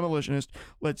Imperial Demolitionist.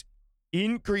 Let's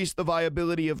increase the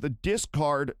viability of the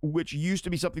discard, which used to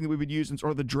be something that we would use in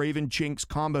sort of the Draven Chinks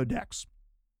combo decks.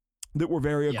 that were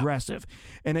very Yeah. aggressive.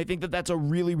 And I think that that's a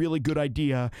really, really good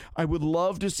idea. I would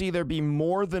love to see there be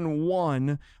more than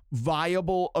one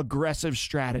viable aggressive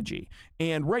strategy.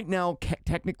 And right now,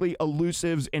 technically,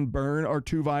 elusives and burn are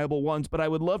two viable ones, but I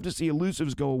would love to see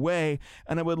elusives go away.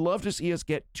 And I would love to see us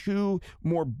get two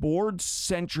more board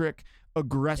centric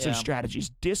aggressive Yeah. strategies,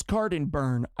 discard and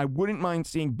burn. I wouldn't mind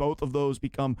seeing both of those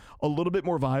become a little bit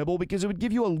more viable because it would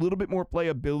give you a little bit more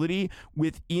playability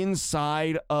with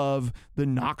inside of the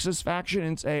Noxus faction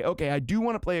and say, okay, I do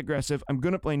want to play aggressive. I'm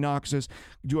going to play Noxus.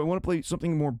 Do I want to play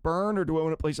something more burn, or do I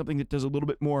want to play something that does a little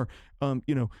bit more,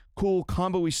 cool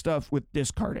combo-y stuff with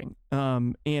discarding?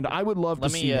 And I would love to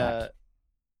see that.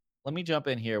 Let me jump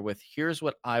in here with here's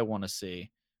what I want to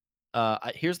see.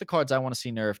 Here's the cards I want to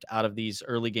see nerfed out of these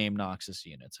early game Noxus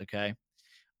units. Okay.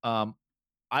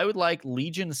 I would like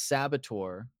Legion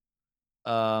Saboteur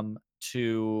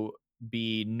to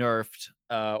be nerfed,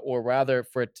 or rather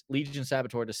for Legion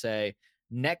Saboteur to say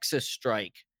Nexus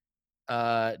Strike,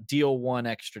 deal 1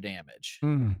 extra damage,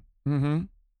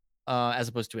 as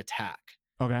opposed to attack.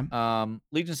 Okay.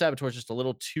 Legion Saboteur is just a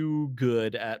little too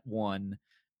good at 1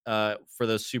 for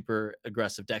those super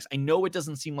aggressive decks. I know it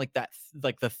doesn't seem like that,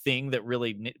 like the thing that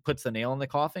really puts the nail in the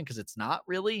coffin, because it's not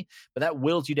really, but that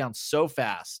wills you down so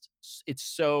fast. It's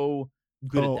so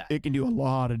good at that. It can do a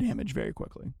lot of damage very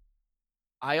quickly.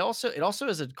 It also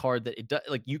is a card that it does,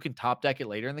 like, you can top deck it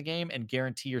later in the game and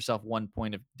guarantee yourself 1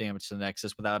 point of damage to the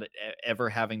Nexus without it ever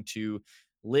having to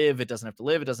live. It doesn't have to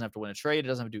live. It doesn't have to win a trade. It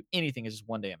doesn't have to do anything. It's just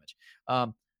 1 damage.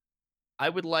 I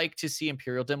would like to see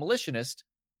Imperial Demolitionist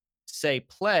say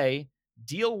play,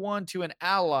 deal 1 to an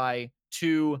ally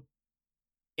to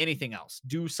anything else,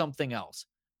 do something else.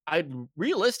 I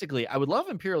would love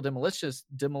Imperial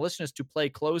Demolitionist to play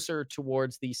closer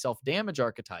towards the self-damage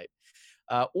archetype,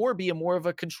 or be a more of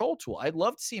a control tool. I'd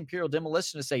love to see Imperial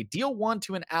Demolitionist say deal 1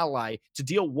 to an ally to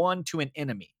deal 1 to an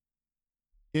enemy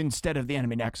instead of the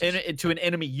enemy Nexus, and to an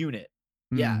enemy unit.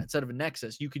 Yeah, instead of a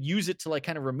Nexus, you could use it to like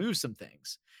kind of remove some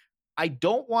things. I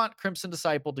don't want Crimson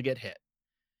Disciple to get hit.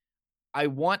 I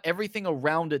want everything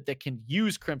around it that can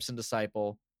use Crimson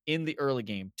Disciple in the early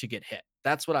game to get hit.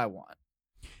 That's what I want.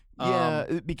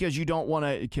 Yeah, because you don't want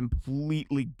to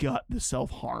completely gut the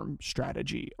self-harm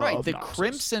strategy. Right. The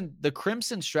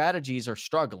Crimson strategies are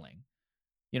struggling.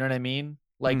 You know what I mean?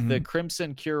 Like the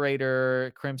Crimson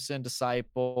Curator, Crimson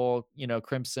Disciple,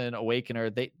 Crimson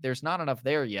Awakener, there's not enough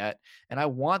there yet. And I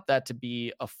want that to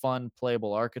be a fun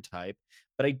playable archetype.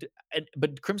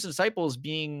 But Crimson Disciple is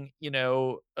being,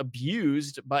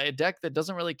 abused by a deck that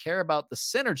doesn't really care about the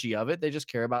synergy of it. They just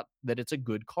care about that it's a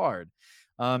good card.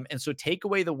 And so take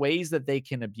away the ways that they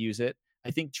can abuse it.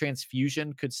 I think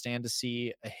Transfusion could stand to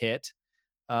see a hit.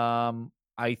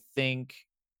 I think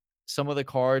some of the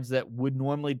cards that would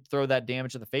normally throw that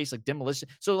damage to the face, like Demolition.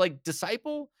 So like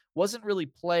Disciple wasn't really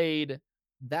played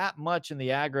that much in the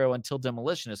aggro until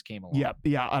Demolitionist came along.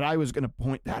 Yeah. And I was going to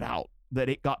point that out, that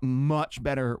it got much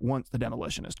better once the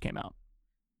Demolitionist came out.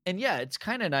 And yeah, it's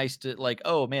kind of nice to like,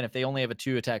 oh man, if they only have a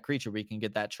 2 attack creature, we can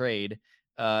get that trade,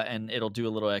 and it'll do a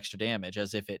little extra damage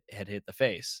as if it had hit the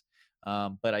face.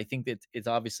 But I think that it's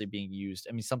obviously being used.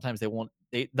 I mean, sometimes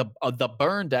the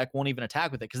burn deck won't even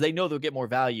attack with it because they know they'll get more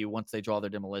value once they draw their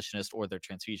Demolitionist or their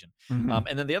Transfusion.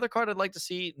 And then the other card I'd like to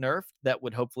see nerfed that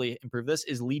would hopefully improve this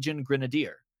is Legion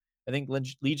Grenadier. I think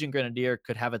Legion Grenadier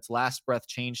could have its last breath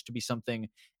changed to be something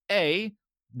A,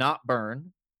 not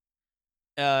burn,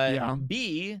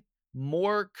 B,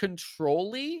 more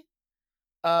control-y,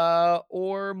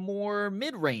 or more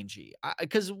mid-rangey.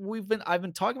 Because I've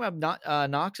been talking about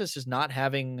Noxus just not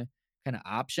having kind of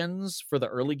options for the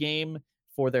early game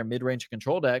for their mid-range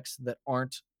control decks that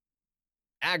aren't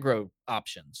aggro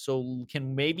options. So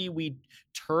can maybe we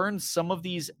turn some of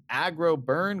these aggro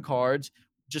burn cards,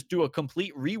 just do a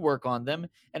complete rework on them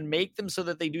and make them so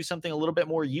that they do something a little bit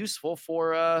more useful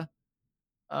for a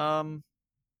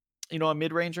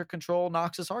mid-ranger control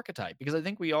Noxus archetype? Because I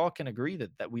think we all can agree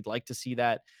that we'd like to see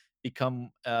that become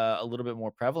a little bit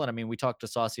more prevalent. I mean, we talked to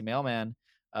Saucy Mailman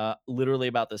literally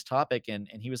about this topic, and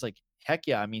he was like, heck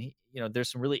yeah. I mean, there's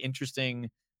some really interesting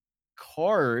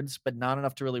cards, but not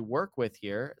enough to really work with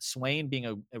here. Swain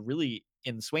being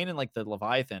Swain and like the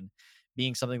Leviathan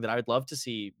being something that I would love to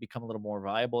see become a little more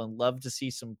viable, and love to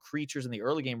see some creatures in the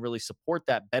early game really support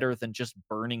that better than just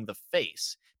burning the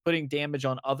face, putting damage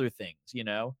on other things,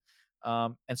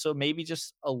 and so maybe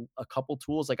just a couple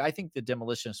tools. Like I think the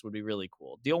Demolitionist would be really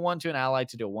cool. Deal 1 to an ally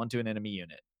to deal 1 to an enemy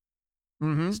unit.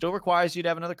 Still requires you to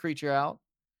have another creature out,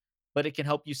 but it can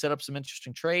help you set up some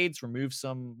interesting trades, remove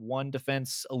some 1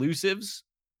 defense elusives,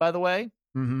 by the way.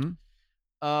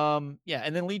 Yeah,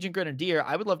 and then Legion Grenadier,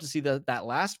 I would love to see that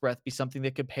last breath be something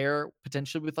that could pair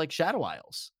potentially with like Shadow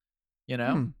Isles, you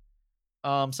know?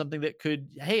 Hmm. Something that could,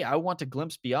 hey, I want to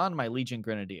glimpse beyond my Legion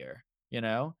Grenadier, you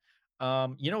know?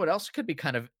 You know what else could be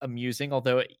kind of amusing,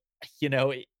 although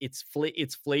it's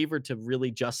flavored to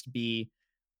really just be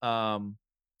um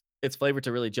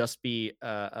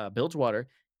Bilgewater.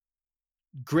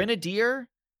 Grenadier,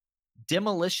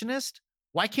 Demolitionist,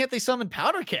 why can't they summon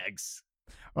powder kegs?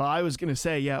 Well, I was gonna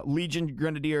say, yeah, Legion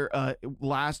Grenadier,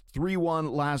 last 3/1,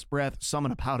 last breath,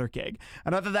 summon a powder keg.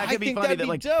 And I thought that I could be think funny that'd that be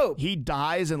like dope. he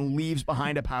dies and leaves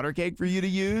behind a powder keg for you to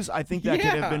use. I think that could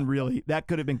have Yeah. been that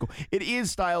could have been cool. It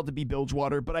is styled to be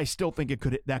Bilgewater, but I still think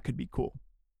that could be cool.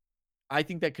 I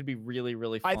think that could be really,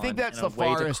 really fun. I think that's and a the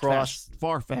way to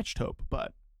far-fetched hope,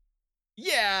 but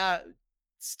Yeah,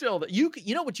 still,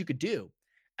 you know what you could do,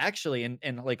 actually,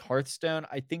 and like Hearthstone,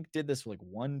 I think did this like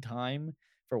one time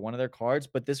for one of their cards,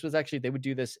 but this was actually they would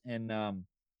do this in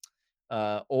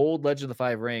old Legend of the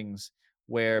Five Rings,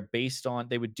 where based on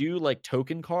they would do like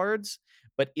token cards,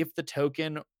 but if the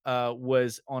token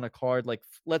was on a card, like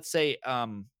let's say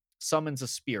summons a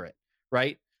spirit,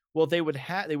 right? Well, they would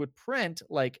print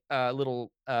like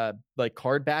little like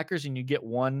card backers, and you get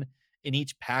one in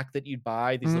each pack that you'd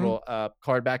buy. These Mhm. little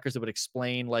card backers that would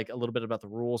explain like a little bit about the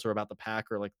rules or about the pack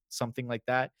or like something like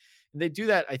that. And they do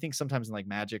that, I think, sometimes in like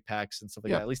Magic packs and stuff like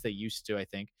Yep. that. At least they used to, I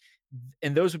think.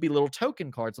 And those would be little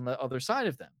token cards on the other side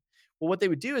of them. Well, what they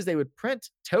would do is they would print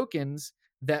tokens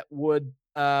that would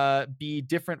be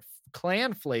different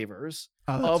clan flavors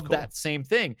oh, that's of cool. that same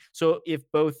thing. So if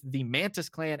both the Mantis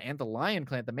clan and the Lion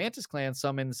clan, the Mantis clan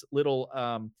summons little,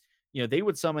 they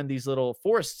would summon these little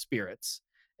forest spirits,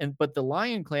 but the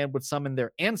Lion clan would summon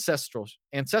their ancestral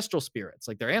spirits,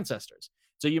 like their ancestors.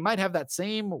 So you might have that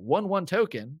same 1/1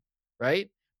 token,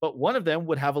 right? But one of them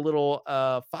would have a little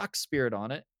fox spirit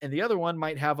on it, and the other one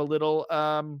might have a little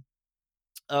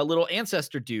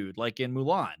ancestor dude, like in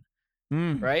Mulan,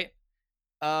 Mm. right?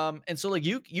 And so like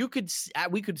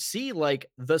we could see like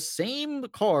the same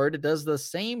card does the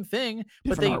same thing,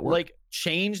 but Different they artwork. like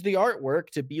change the artwork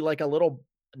to be like a little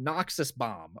Noxus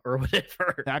bomb or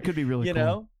whatever. That could be really you cool.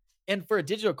 know? And for a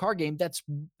digital card game,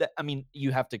 I mean,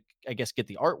 you have to, I guess, get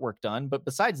the artwork done. But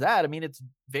besides that, I mean, it's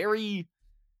very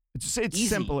It's easy.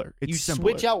 simpler. It's you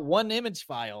simpler. switch out one image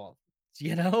file,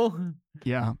 you know?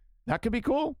 Yeah, that could be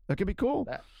cool. That could be cool.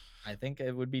 I think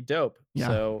it would be dope. Yeah,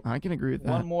 So I can agree with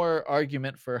one that. more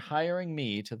argument for hiring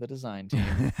me to the design team.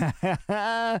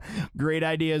 Great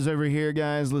ideas over here,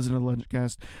 guys. Listen to the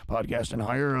Legendcast podcast and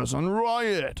hire us on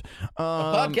Riot. A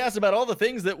podcast about all the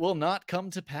things that will not come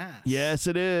to pass. Yes,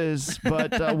 it is.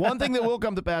 But one thing that will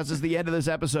come to pass is the end of this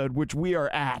episode, which we are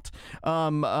at.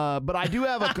 But I do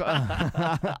have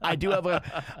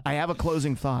I have a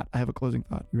closing thought. I have a closing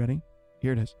thought. You ready?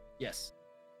 Here it is. Yes.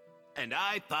 And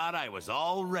I thought I was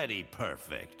already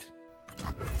perfect.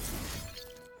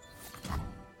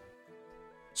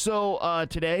 So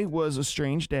today was a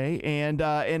strange day,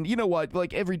 and you know what?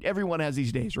 Like everyone has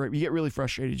these days, right? You get really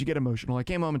frustrated, you get emotional. I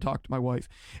came home and talked to my wife,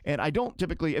 and I don't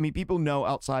typically. I mean, people know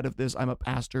outside of this, I'm a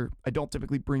pastor. I don't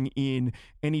typically bring in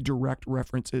any direct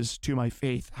references to my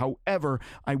faith. However,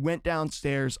 I went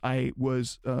downstairs. I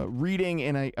was reading,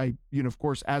 and I, of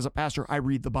course, as a pastor, I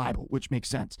read the Bible, which makes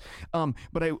sense.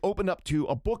 But I opened up to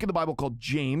a book in the Bible called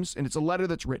James, and it's a letter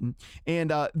that's written.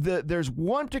 And there's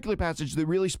one particular passage that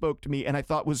really spoke to me, and I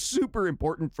thought was super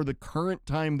important for the current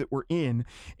time that we're in.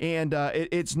 And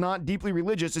it's not deeply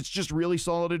religious. It's just really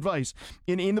solid advice.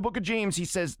 In the book of James, he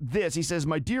says this. He says,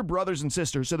 my dear brothers and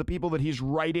sisters, so the people that he's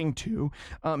writing to,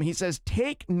 he says,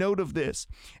 take note of this.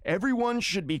 Everyone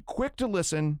should be quick to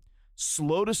listen,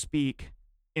 slow to speak,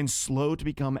 and slow to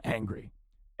become angry.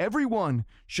 Everyone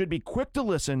should be quick to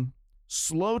listen,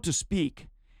 slow to speak,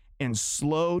 and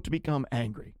slow to become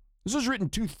angry. This was written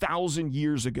 2,000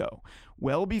 years ago,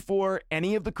 well before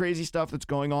any of the crazy stuff that's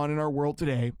going on in our world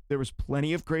today. There was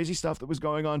plenty of crazy stuff that was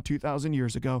going on 2,000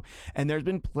 years ago, and there's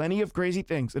been plenty of crazy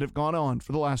things that have gone on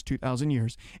for the last 2,000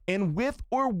 years. And with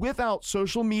or without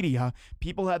social media,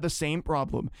 people had the same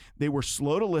problem. They were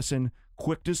slow to listen,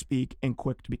 quick to speak, and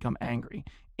quick to become angry.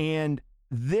 And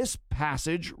this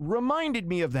passage reminded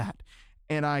me of that.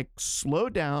 And I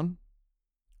slowed down,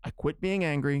 I quit being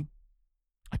angry,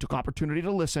 I took opportunity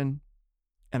to listen,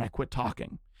 and I quit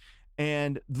talking.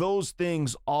 And those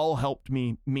things all helped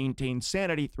me maintain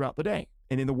sanity throughout the day.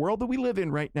 And in the world that we live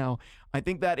in right now, I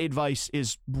think that advice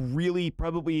is really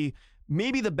probably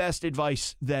maybe the best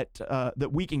advice that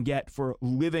that we can get for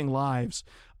living lives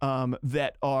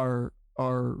that are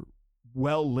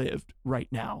well lived right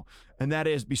now. And that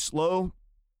is be slow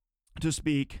to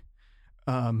speak,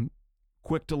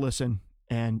 quick to listen,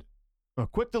 and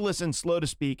quick to listen, slow to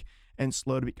speak, and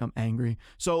slow to become angry.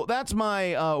 So that's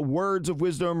my words of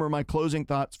wisdom or my closing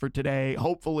thoughts for today.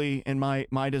 Hopefully, and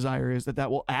my desire is that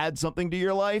will add something to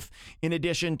your life in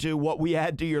addition to what we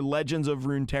add to your Legends of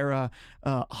Runeterra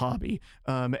hobby.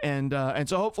 And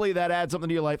so hopefully that adds something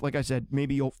to your life. Like I said,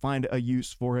 maybe you'll find a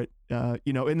use for it,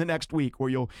 in the next week, where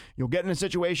you'll get in a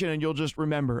situation and you'll just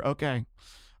remember, okay,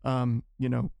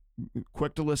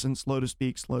 quick to listen, slow to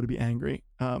speak, slow to be angry.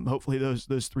 Hopefully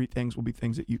those three things will be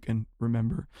things that you can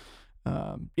remember.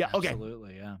 Okay.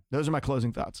 Absolutely, yeah. Those are my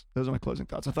closing thoughts. I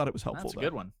thought it was helpful. That's a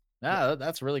good one. Yeah,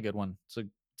 that's a really good one. So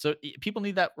people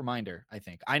need that reminder, I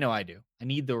think. I know I do. I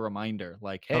need the reminder,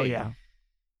 like, hey, oh yeah,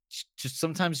 just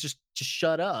sometimes just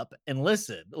shut up and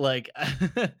listen. Like,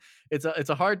 it's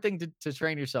a hard thing to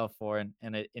train yourself for, and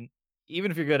even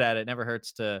if you're good at it, it never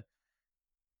hurts to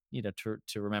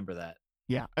remember that.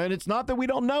 yeah. And it's not that we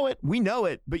don't know it. We know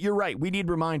it, but you're right. We need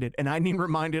reminded, and I need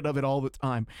reminded of it all the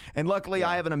time. And luckily,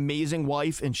 I have an amazing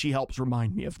wife, and she helps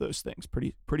remind me of those things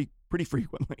pretty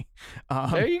frequently.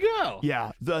 There you go.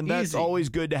 Yeah, that's Easy. always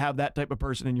good to have that type of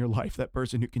person in your life, that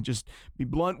person who can just be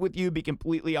blunt with you, be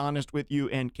completely honest with you,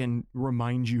 and can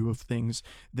remind you of things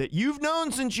that you've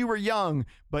known since you were young,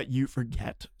 but you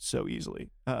forget so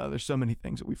easily. There's so many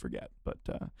things that we forget. But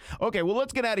okay, well,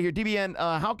 let's get out of here. DBN,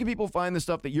 how can people find the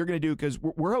stuff that you're going to do? Because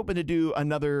we're hoping to do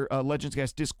another Legends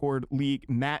Cast Discord League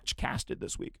match casted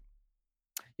this week.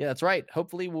 Yeah, that's right.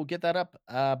 Hopefully we'll get that up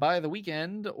by the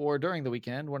weekend or during the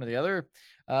weekend, one or the other.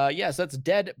 Yes, that's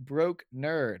Dead Broke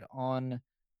Nerd on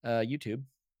YouTube.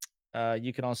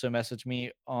 You can also message me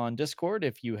on Discord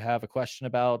if you have a question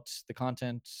about the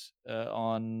content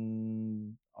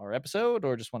on our episode,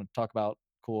 or just want to talk about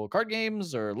cool card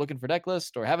games, or looking for deck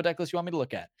list, or have a deck list you want me to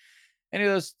look at. Any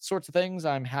of those sorts of things,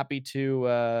 I'm happy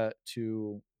to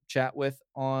chat with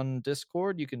on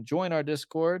Discord. You can join our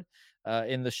Discord.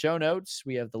 In the show notes,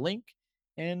 we have the link,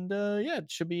 and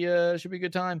it should be a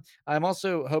good time. I'm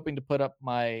also hoping to put up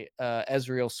my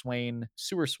Ezreal Swain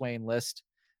Sewer Swain list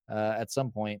at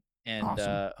some point, and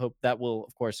Awesome. hope that will,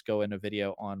 of course, go in a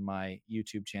video on my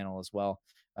YouTube channel as well.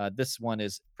 This one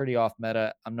is pretty off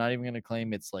meta. I'm not even going to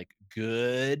claim it's like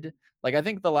good. Like, I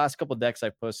think the last couple decks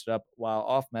I've posted up while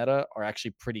off meta are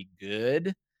actually pretty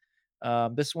good.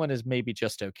 This one is maybe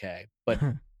just okay, but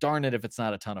darn it if it's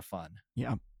not a ton of fun.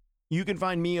 Yeah. You can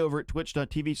find me over at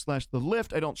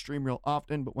twitch.tv/thelift. I don't stream real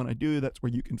often, but when I do, that's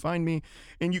where you can find me.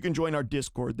 And you can join our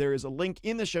Discord. There is a link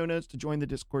in the show notes to join the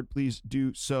Discord. Please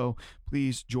do so.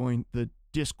 Please join the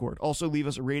Discord. Also, leave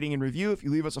us a rating and review. If you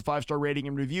leave us a 5-star rating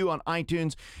and review on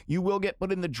iTunes, you will get put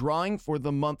in the drawing for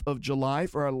the month of July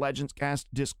for our Legends Cast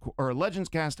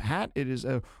hat. It is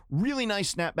a really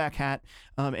nice snapback hat.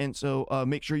 And so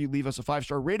make sure you leave us a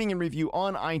 5-star rating and review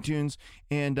on iTunes,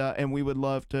 and we would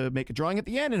love to make a drawing at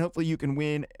the end, and hopefully you can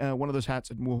win one of those hats,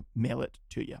 and we'll mail it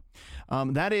to you.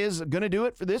 That is going to do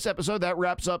it for this episode. That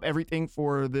wraps up everything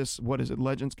for this,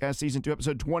 Legends Cast Season 2,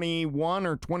 Episode 21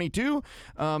 or 22.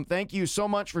 Thank you so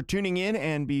much for tuning in,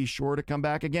 and be sure to come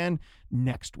back again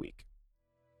next week.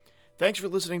 Thanks for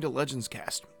listening to Legends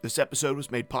Cast. This episode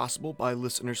was made possible by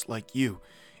listeners like you.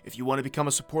 If you want to become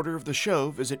a supporter of the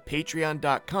show, visit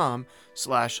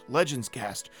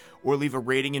patreon.com/legendscast or leave a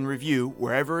rating and review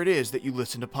wherever it is that you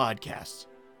listen to podcasts.